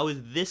go. I was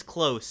this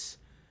close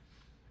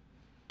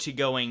to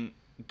going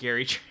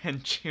Gary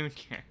Trent Jr.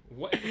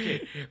 What?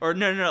 Okay. Or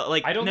no.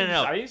 Like I don't.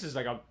 No. I think this is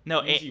like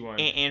easy one.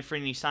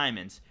 Anthony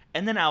Simons.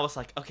 And then I was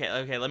like,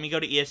 okay. Let me go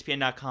to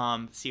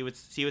ESPN.com, see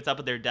what's up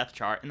with their depth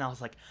chart. And I was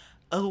like,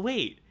 oh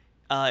wait,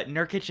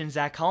 Nurkic and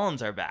Zach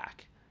Collins are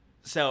back.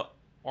 So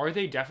are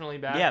they definitely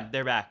back? Yeah,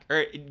 they're back.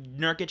 Or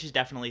Nurkic is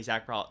definitely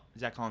Zach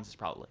Collins is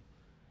probably.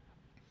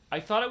 I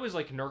thought it was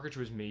like Nurkic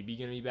was maybe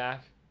gonna be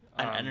back.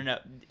 I don't know.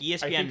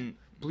 ESPN. I think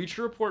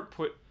Bleacher Report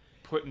put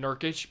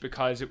Nurkic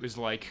because it was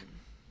like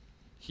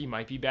he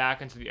might be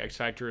back, and so the X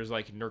factor is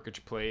like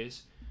Nurkic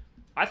plays.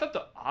 I thought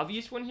the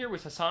obvious one here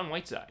was Hassan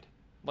Whiteside.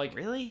 Like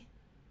really,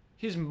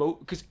 his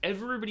because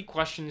everybody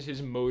questions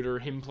his motor,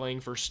 him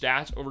playing for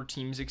stats over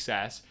team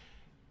success,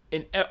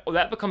 and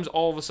that becomes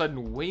all of a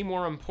sudden way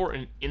more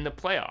important in the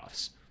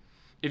playoffs.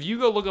 If you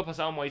go look up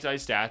Hassan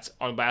Whiteside's stats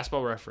on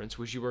Basketball Reference,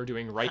 which you are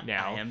doing right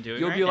now,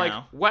 you'll be like,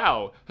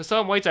 wow,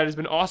 Hassan Whiteside has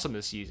been awesome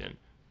this season.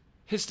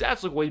 His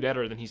stats look way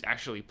better than he's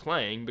actually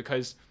playing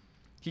because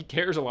he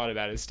cares a lot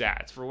about his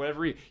stats. For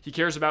whatever he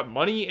cares about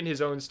money and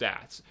his own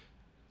stats.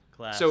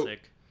 Classic. So,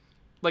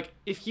 like,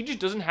 if he just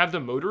doesn't have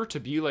the motor to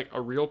be, like, a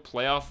real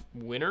playoff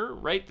winner,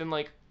 right, then,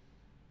 like,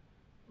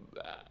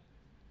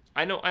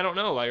 I don't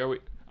know.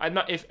 Like,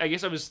 I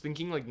guess I was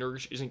thinking, like,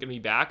 Nurkic isn't going to be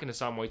back and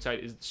Hassan Whiteside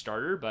is the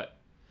starter, But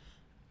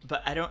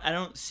I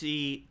don't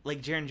see,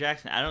 like, Jaren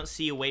Jackson, I don't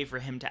see a way for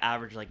him to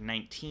average like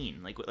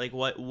 19. Like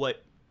what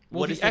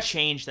is the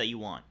change that you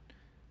want?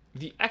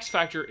 The X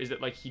factor is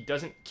that, like, he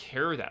doesn't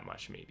care that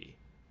much, maybe.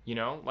 You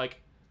know? Like,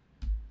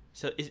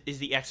 so is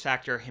the X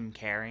factor him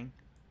caring?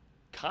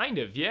 Kind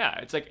of, yeah.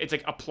 It's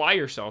like apply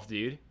yourself,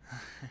 dude.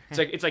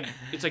 It's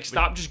like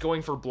stop just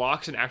going for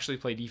blocks and actually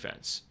play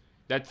defense.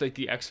 That's like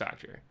the X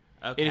factor.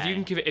 Okay.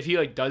 And if he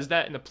like does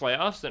that in the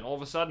playoffs, then all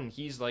of a sudden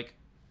he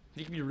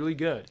can be really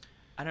good.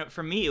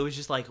 For me, it was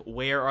just like,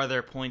 where are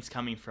their points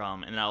coming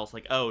from? And I was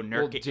like, oh,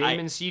 Nurkic. Well,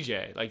 Dame and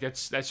CJ, like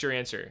that's your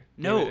answer.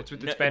 No, it's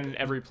been in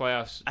every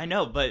playoffs. I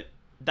know, but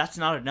that's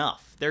not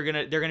enough. They're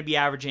gonna be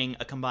averaging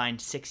a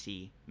combined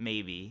 60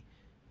 maybe,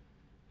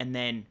 and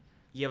then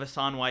you have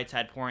Hassan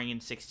Whiteside pouring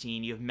in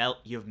 16. You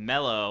have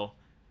Melo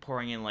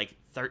pouring in like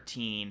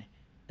 13,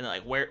 and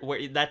like where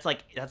that's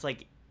like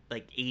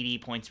 80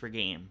 points per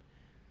game.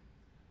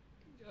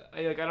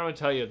 I don't want to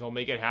tell you they'll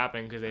make it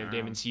happen because they have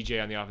Dame and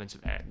CJ on the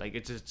offensive end. Like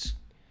it's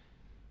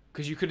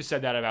because you could have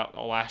said that about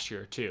last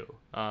year too.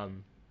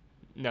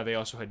 Now they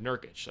also had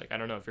Nurkic. Like I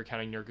don't know if you're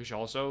counting Nurkic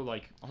also.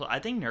 Like I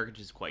think Nurkic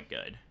is quite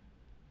good.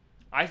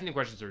 I think the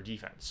questions are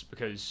defense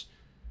because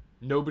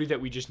nobody that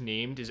we just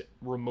named is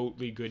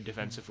remotely good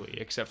defensively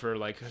except for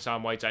like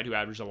Hassan Whiteside who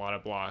averaged a lot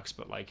of blocks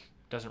but like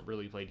doesn't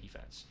really play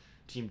defense,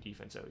 team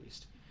defense at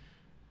least.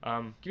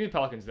 Give me the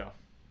Pelicans though.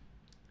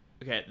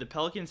 Okay, the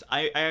Pelicans.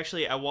 I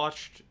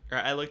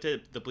looked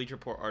at the Bleacher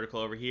Report article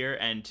over here,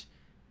 and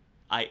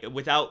I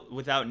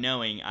without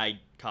knowing,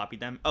 I copied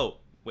them. Oh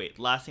wait,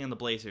 last thing on the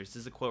Blazers.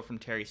 This is a quote from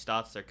Terry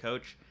Stotts, their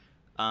coach.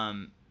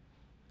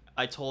 I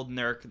I told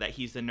Nurk that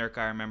he's the Nurk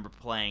I remember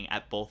playing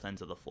at both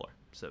ends of the floor.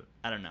 So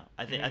I don't know.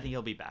 I think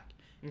he'll be back.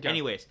 Okay.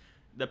 Anyways,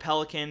 the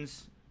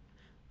Pelicans,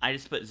 I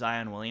just put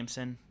Zion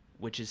Williamson,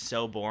 which is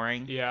so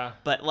boring. Yeah.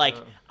 But like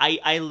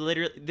I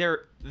literally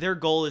their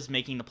goal is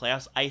making the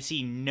playoffs. I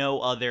see no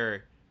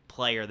other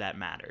player that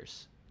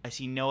matters. I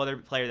see no other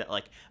player that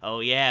like, oh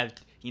yeah,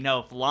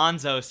 if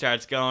Lonzo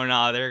starts going,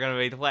 they're gonna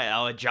make the play.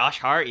 Oh, Josh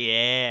Hart,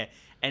 yeah.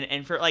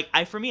 And for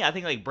me, I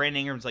think like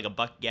Brandon Ingram's like a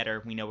buck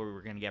getter. We know what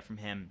we're gonna get from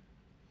him.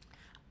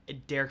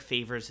 Derek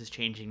Favors is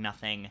changing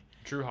nothing.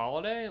 Drew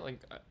Holiday,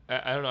 like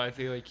I don't know. I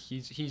feel like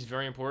he's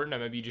very important. I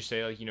maybe you just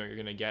say like you're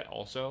gonna get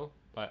also,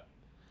 but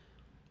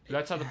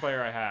that's not the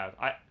player I have.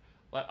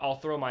 I'll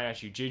throw mine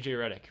at you. JJ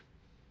Redick.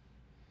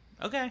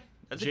 Okay,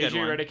 that's a good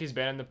one. JJ Redick has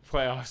been in the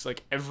playoffs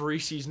like every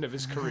season of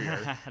his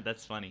career.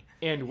 That's funny.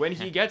 And when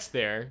he gets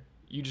there,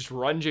 you just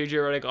run JJ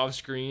Redick off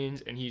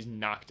screens and he's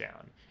knocked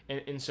down.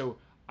 And so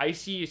I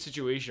see a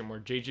situation where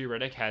JJ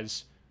Redick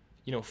has,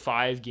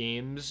 5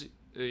 games.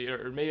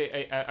 Or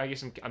maybe I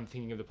guess I'm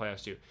thinking of the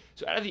playoffs too.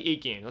 So out of the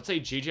 8 games, let's say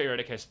JJ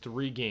Redick has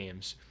 3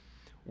 games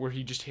where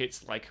he just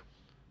hits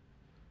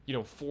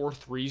 4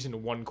 threes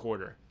in 1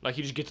 quarter. Like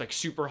he just gets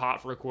super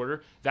hot for a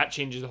quarter. That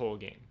changes the whole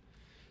game.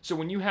 So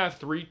when you have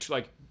 3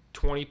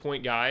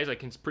 20-point guys,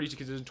 pretty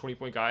consistent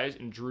 20-point guys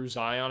in Drew,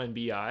 Zion, and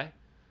Bi,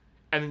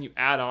 and then you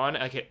add on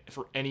at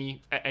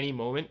any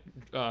moment,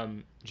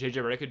 JJ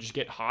Redick could just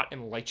get hot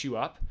and light you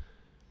up.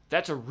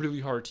 That's a really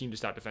hard team to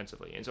stop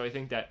defensively. And so I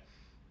think that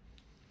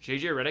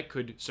JJ Redick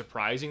could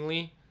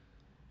surprisingly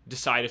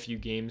decide a few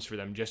games for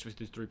them just with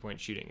his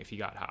 3-point shooting if he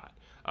got hot.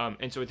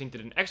 And so I think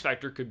that an X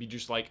factor could be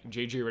just like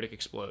JJ Redick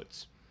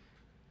explodes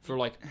for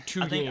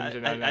 2 games,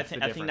 and then that's the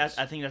difference.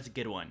 I think that's a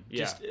good one. Yeah.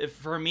 Just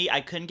for me,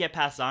 I couldn't get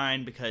past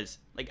Zion because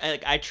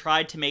I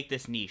tried to make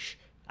this niche.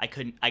 I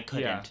couldn't.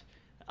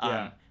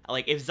 Yeah.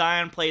 If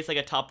Zion plays like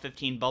a top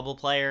 15 bubble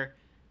player,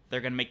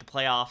 they're gonna make the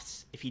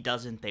playoffs. If he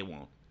doesn't, they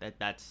won't.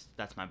 That's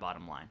my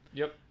bottom line.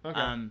 Yep. Okay.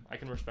 I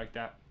can respect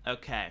that.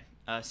 Okay.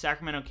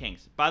 Sacramento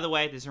Kings. By the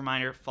way, this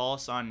reminder, follow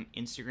us on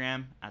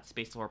Instagram at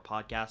Space the Floor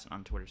Podcast and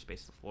on Twitter,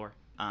 Space the Floor.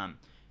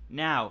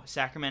 Now,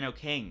 Sacramento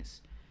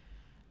Kings.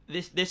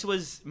 This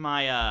was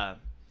my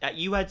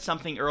you had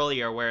something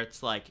earlier where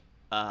it's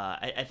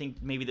I think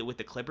maybe that with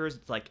the Clippers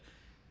it's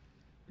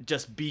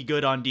just be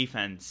good on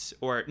defense,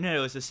 or no, it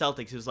was the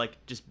Celtics. It was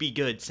just be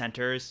good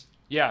centers.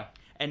 Yeah.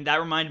 And that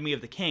reminded me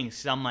of the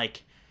Kings, because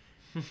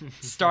I'm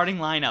starting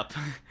lineup,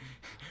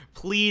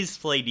 please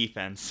play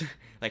defense.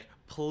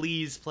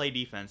 Please play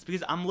defense,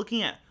 because I'm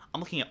looking at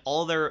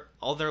all their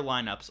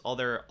lineups, all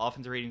their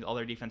offensive ratings, all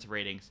their defensive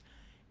ratings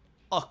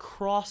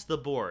across the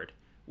board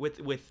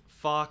with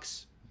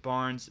Fox,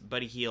 Barnes,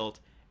 Buddy Hield,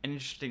 and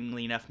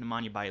interestingly enough,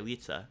 Nemanja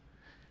Bjelica.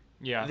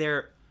 Yeah.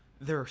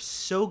 They're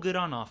so good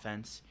on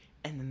offense,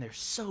 and then they're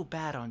so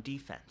bad on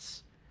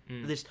defense.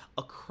 This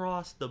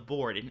across the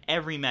board in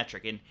every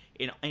metric,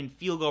 in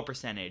field goal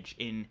percentage,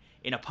 in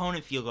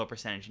opponent field goal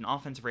percentage, in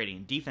offensive rating,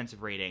 in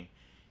defensive rating.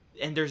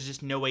 And there's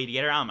just no way to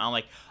get around.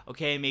 I'm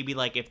okay, maybe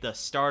if the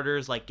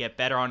starters get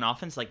better on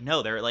offense,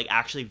 no, they're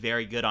actually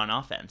very good on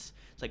offense.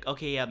 It's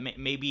okay, yeah,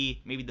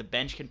 maybe the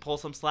bench can pull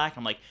some slack.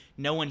 I'm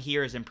no one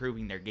here is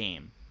improving their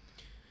game.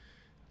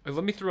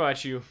 Let me throw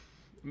at you.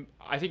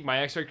 I think my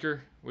X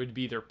factor would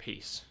be their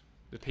pace,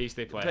 the pace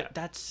they play.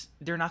 But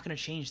they're not going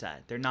to change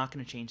that. They're not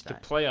going to change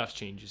that. The playoffs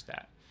changes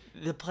that.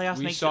 The playoffs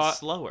makes it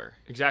slower.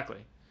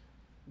 Exactly.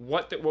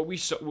 What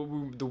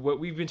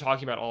we've been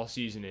talking about all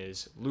season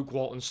is Luke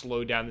Walton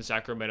slowed down the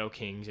Sacramento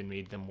Kings and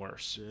made them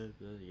worse.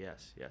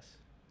 Yes.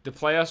 The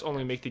playoffs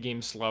only make the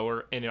game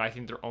slower, and I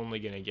think they're only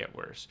going to get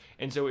worse.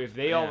 And so if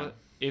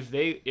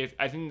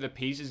I think the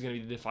pace is going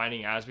to be the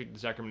defining aspect of the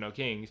Sacramento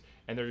Kings,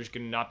 and they're just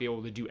going to not be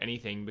able to do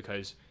anything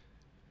because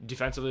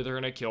defensively they're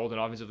going to kill, and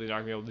offensively they're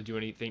not going to be able to do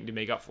anything to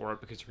make up for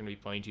it because they're going to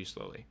be playing too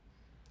slowly.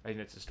 I think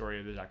that's the story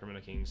of the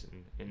Sacramento Kings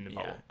in the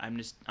bubble.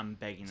 I'm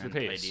begging them to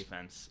play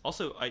defense.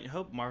 Also, I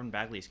hope Marvin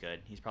Bagley's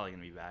good. He's probably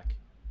going to be back.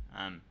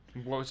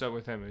 What's up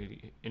with him?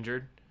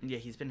 Injured? Yeah,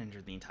 he's been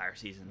injured the entire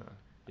season.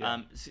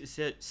 Yeah.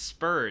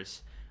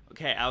 Spurs.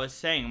 Okay, I was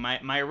saying,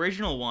 my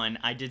original one,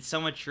 I did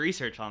so much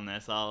research on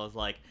this. I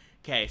was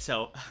okay,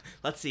 so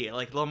let's see.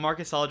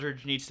 LaMarcus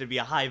Aldridge needs to be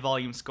a high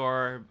volume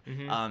scorer.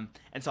 Mm-hmm.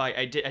 And so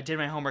I did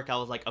my homework. I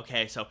was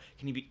okay, so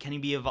can he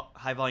be a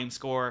high volume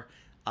scorer?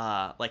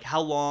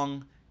 How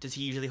long does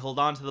he usually hold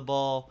on to the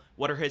ball?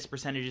 What are his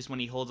percentages when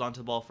he holds on to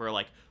the ball for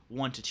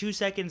 1 to 2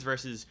 seconds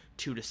versus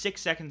 2 to 6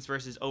 seconds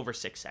versus over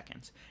 6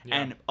 seconds? Yeah.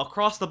 And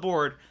across the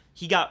board,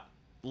 he got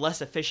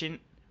less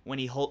efficient when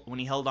he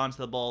held on to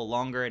the ball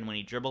longer and when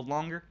he dribbled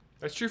longer.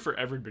 That's true for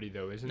everybody,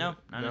 though, isn't it? No,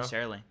 not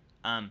necessarily.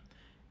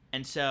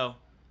 And so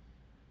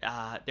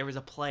there was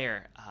a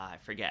player, I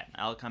forget.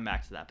 I'll come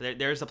back to that. But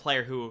there's a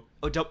player who.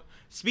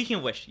 Speaking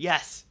of which,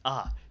 yes,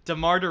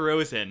 DeMar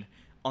DeRozan,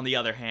 on the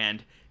other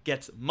hand,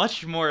 gets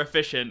much more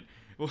efficient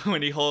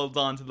when he holds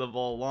on to the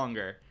ball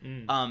longer.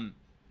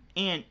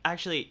 And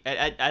actually,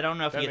 I don't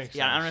know if he gets.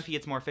 Yeah, I don't know if he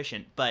gets more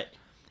efficient, but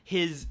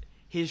his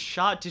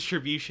shot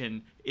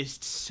distribution is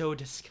so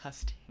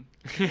disgusting.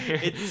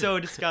 It's so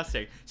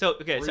disgusting. So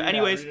okay, Read so it out,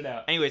 anyways, read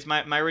it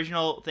out. my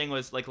original thing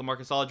was like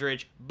LaMarcus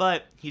Aldridge,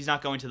 but he's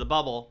not going to the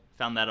bubble.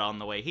 Found that on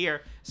the way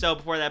here. So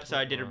before the episode,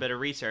 I did a bit of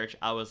research.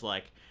 I was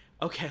like,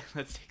 okay,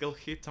 let's take a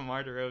look at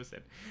DeMar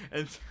DeRozan,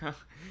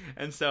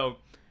 and so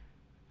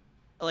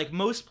like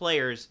most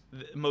players,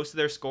 most of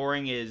their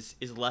scoring is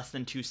less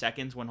than 2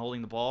 seconds when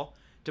holding the ball.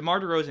 DeMar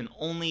DeRozan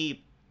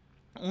only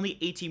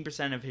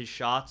 18% of his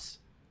shots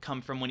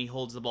come from when he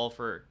holds the ball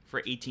for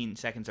 18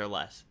 seconds or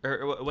less,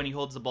 or when he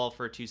holds the ball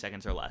for 2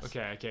 seconds or less.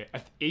 Okay.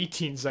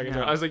 18 seconds.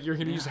 No. I was like, you're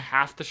gonna use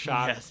half the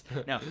shot. Yes.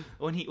 No.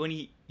 When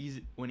he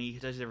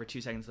touches it for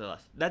 2 seconds or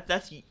less.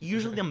 That's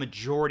usually the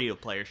majority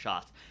of player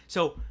shots.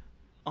 So,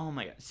 oh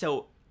my god.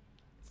 So,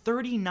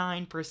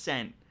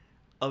 39%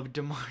 of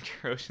DeMar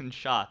DeRozan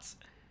shots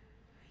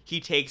he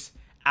takes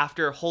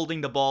after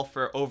holding the ball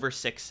for over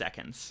 6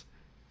 seconds.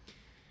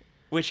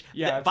 Which,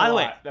 by the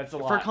way, that's a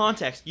lot. for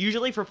context,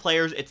 usually for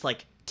players it's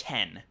like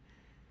 10.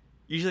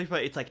 Usually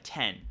it's like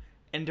 10.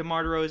 And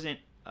DeMar DeRozan,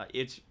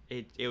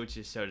 it was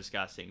just so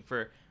disgusting.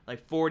 For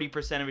like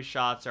 40% of his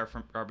shots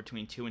are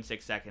between 2 and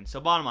 6 seconds. So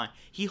bottom line,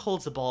 he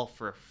holds the ball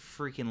for a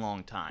freaking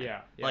long time.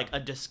 Yeah. Like a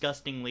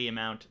disgustingly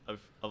amount of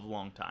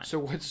long time. So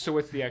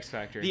what's the X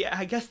factor?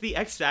 I guess the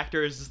X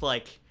factor is just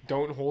like,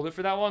 don't hold it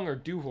for that long, or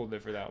do hold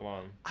it for that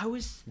long. I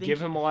was thinking,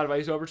 Give him a lot of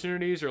ice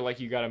opportunities, or like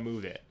you got to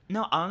move it.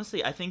 No,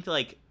 honestly, I think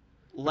like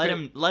let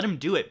him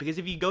do it, because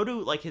if you go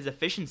to like his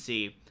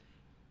efficiency,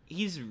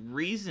 he's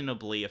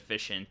reasonably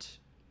efficient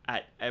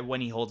at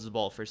when he holds the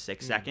ball for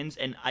 6 seconds,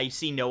 and I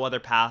see no other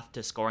path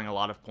to scoring a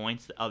lot of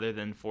points other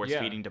than force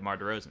feeding DeMar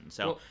DeRozan.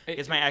 So I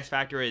guess my X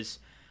factor is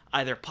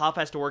either Pop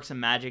has to work some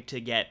magic to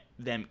get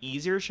them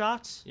easier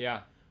shots. Yeah.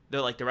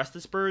 They're like the rest of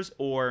the Spurs,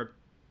 or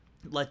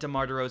let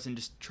DeMar DeRozan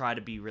just try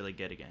to be really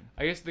good again.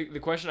 I guess the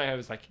question I have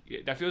is like,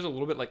 that feels a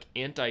little bit like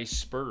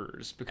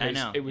anti-Spurs, because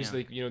it was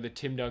like, the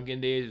Tim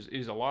Duncan days. It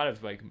was a lot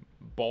of like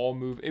ball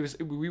move.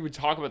 We would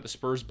talk about the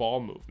Spurs ball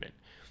movement.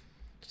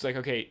 It's like,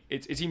 okay,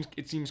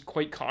 it seems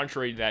quite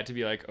contrary to that, to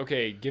be like,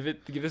 okay, give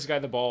this guy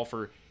the ball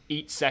for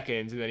 8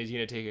 seconds and then he's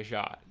gonna take a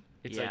shot.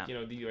 It's like, do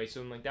you ice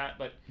something like that?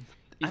 But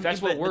if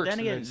that's what works,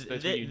 then that's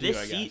what you do,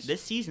 I guess.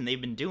 This season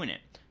they've been doing it.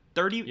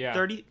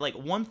 30, like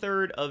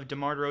 1/3 of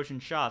DeMar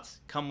DeRozan's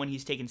shots come when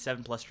he's taken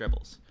 7+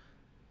 dribbles.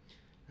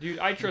 Dude,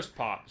 I trust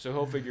Pop, so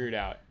he'll figure it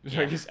out. Yeah.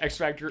 Like his X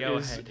factor Go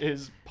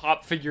is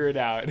Pop figure it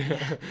out.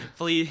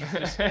 Please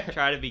just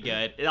try to be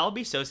good. I'll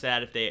be so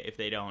sad if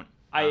they don't.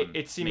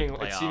 It's seeming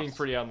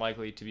pretty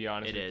unlikely, to be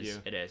honest with you.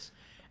 It is.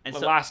 And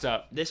But so last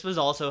up, this was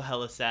also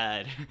hella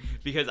sad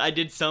because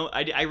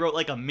I wrote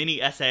like a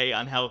mini essay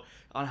on how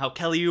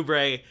Kelly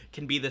Oubre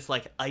can be this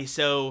like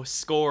ISO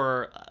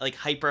scorer, like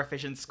hyper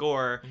efficient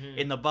scorer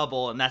in the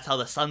bubble, and that's how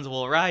the Suns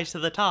will rise to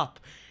the top.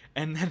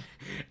 And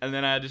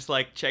then I just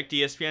like checked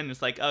ESPN, and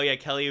it's like, oh yeah,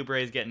 Kelly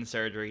Oubre is getting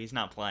surgery. He's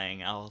not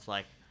playing. I was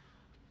like,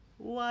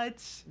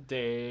 what?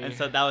 dang. And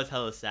so that was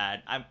hella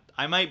sad.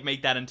 I might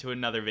make that into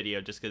another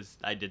video just because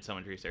I did so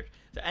much research.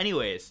 So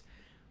anyways,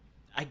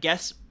 I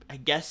guess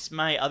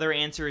my other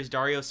answer is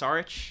Dario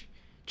Saric,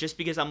 just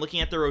because I'm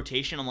looking at the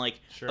rotation. I'm like,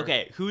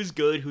 okay, who's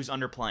good, who's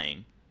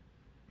underplaying?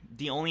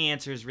 The only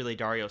answer is really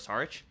Dario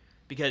Saric,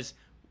 because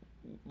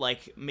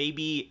like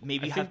maybe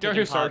I think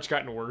Dario Saric's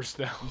gotten worse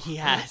though.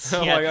 Yes,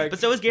 yeah. But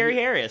so is Gary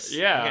Harris.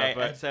 Yeah, okay?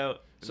 but so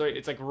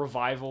it's like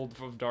revival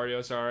of Dario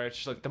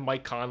Saric, like the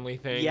Mike Conley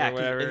thing, yeah, or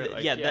whatever.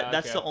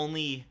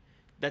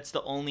 That's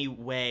the only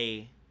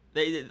way.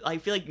 I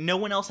feel like no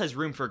one else has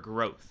room for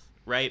growth,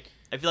 right?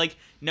 I feel like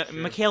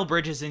Mikal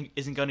Bridges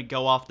isn't going to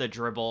go off the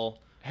dribble.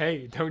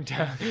 Hey, don't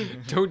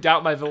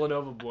doubt my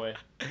Villanova boy.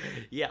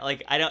 Yeah,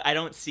 like I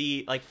don't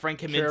see like Frank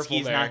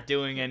Kaminsky's not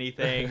doing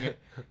anything.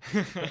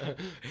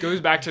 Goes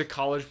back to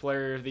college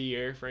player of the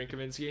year, Frank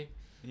Kaminsky.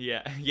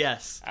 Yeah.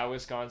 Yes. At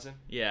Wisconsin.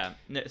 Yeah.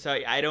 No, so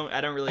I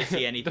don't really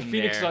see anything. The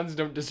Phoenix there. Suns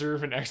don't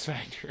deserve an X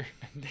factor.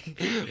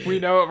 We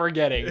know what we're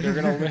getting. They're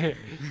gonna win.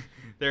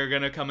 They're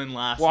gonna come in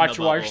last. Watch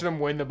them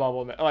win the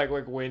bubble. Like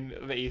win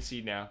the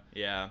AC now.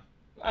 Yeah.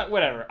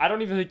 Whatever. I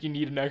don't even think you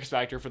need an X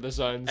factor for the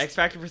Suns. X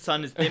factor for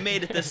Suns is they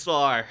made it this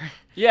far.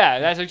 Yeah,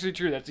 that's actually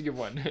true. That's a good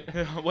one.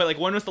 Wait, like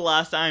when was the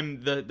last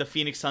time the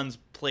Phoenix Suns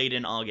played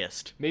in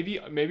August? Maybe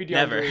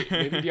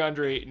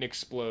DeAndre Ayton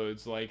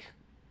explodes. Like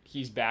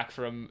he's back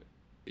from,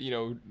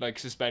 like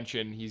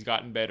suspension. He's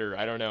gotten better.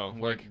 I don't know.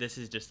 Like this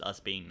is just us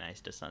being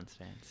nice to Suns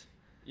fans.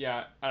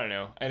 Yeah, I don't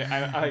know.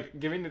 I like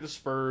giving the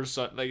Spurs,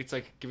 like it's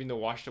like giving the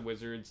Washington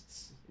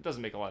Wizards. It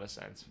doesn't make a lot of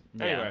sense.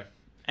 Yeah.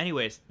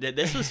 Anyways,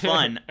 this was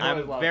fun.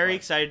 I'm very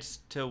excited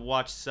to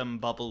watch some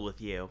bubble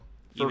with you.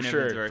 For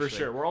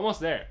sure. We're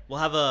almost there. We'll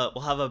have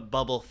a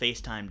bubble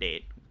FaceTime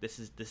date. This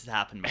has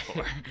happened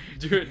before.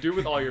 do it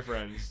with all your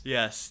friends.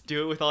 Yes,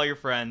 do it with all your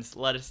friends.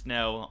 Let us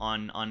know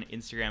on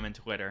Instagram and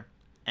Twitter.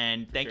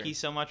 And thank you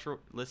so much for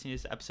listening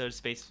to this episode of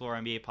Space Floor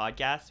NBA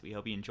Podcast. We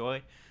hope you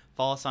enjoy.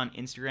 Follow us on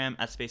Instagram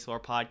at Space Floor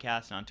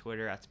Podcast and on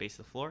Twitter at Space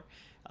the Floor.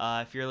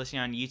 If you're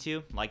listening on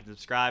YouTube, like and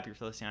subscribe. If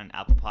you're listening on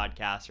Apple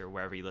Podcasts or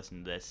wherever you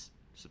listen to this,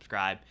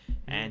 subscribe.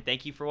 And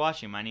thank you for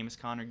watching. My name is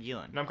Connor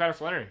Geelan. And I'm Connor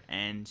Flannery.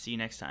 And see you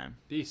next time.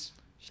 Peace.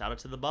 Shout out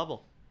to the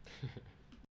bubble.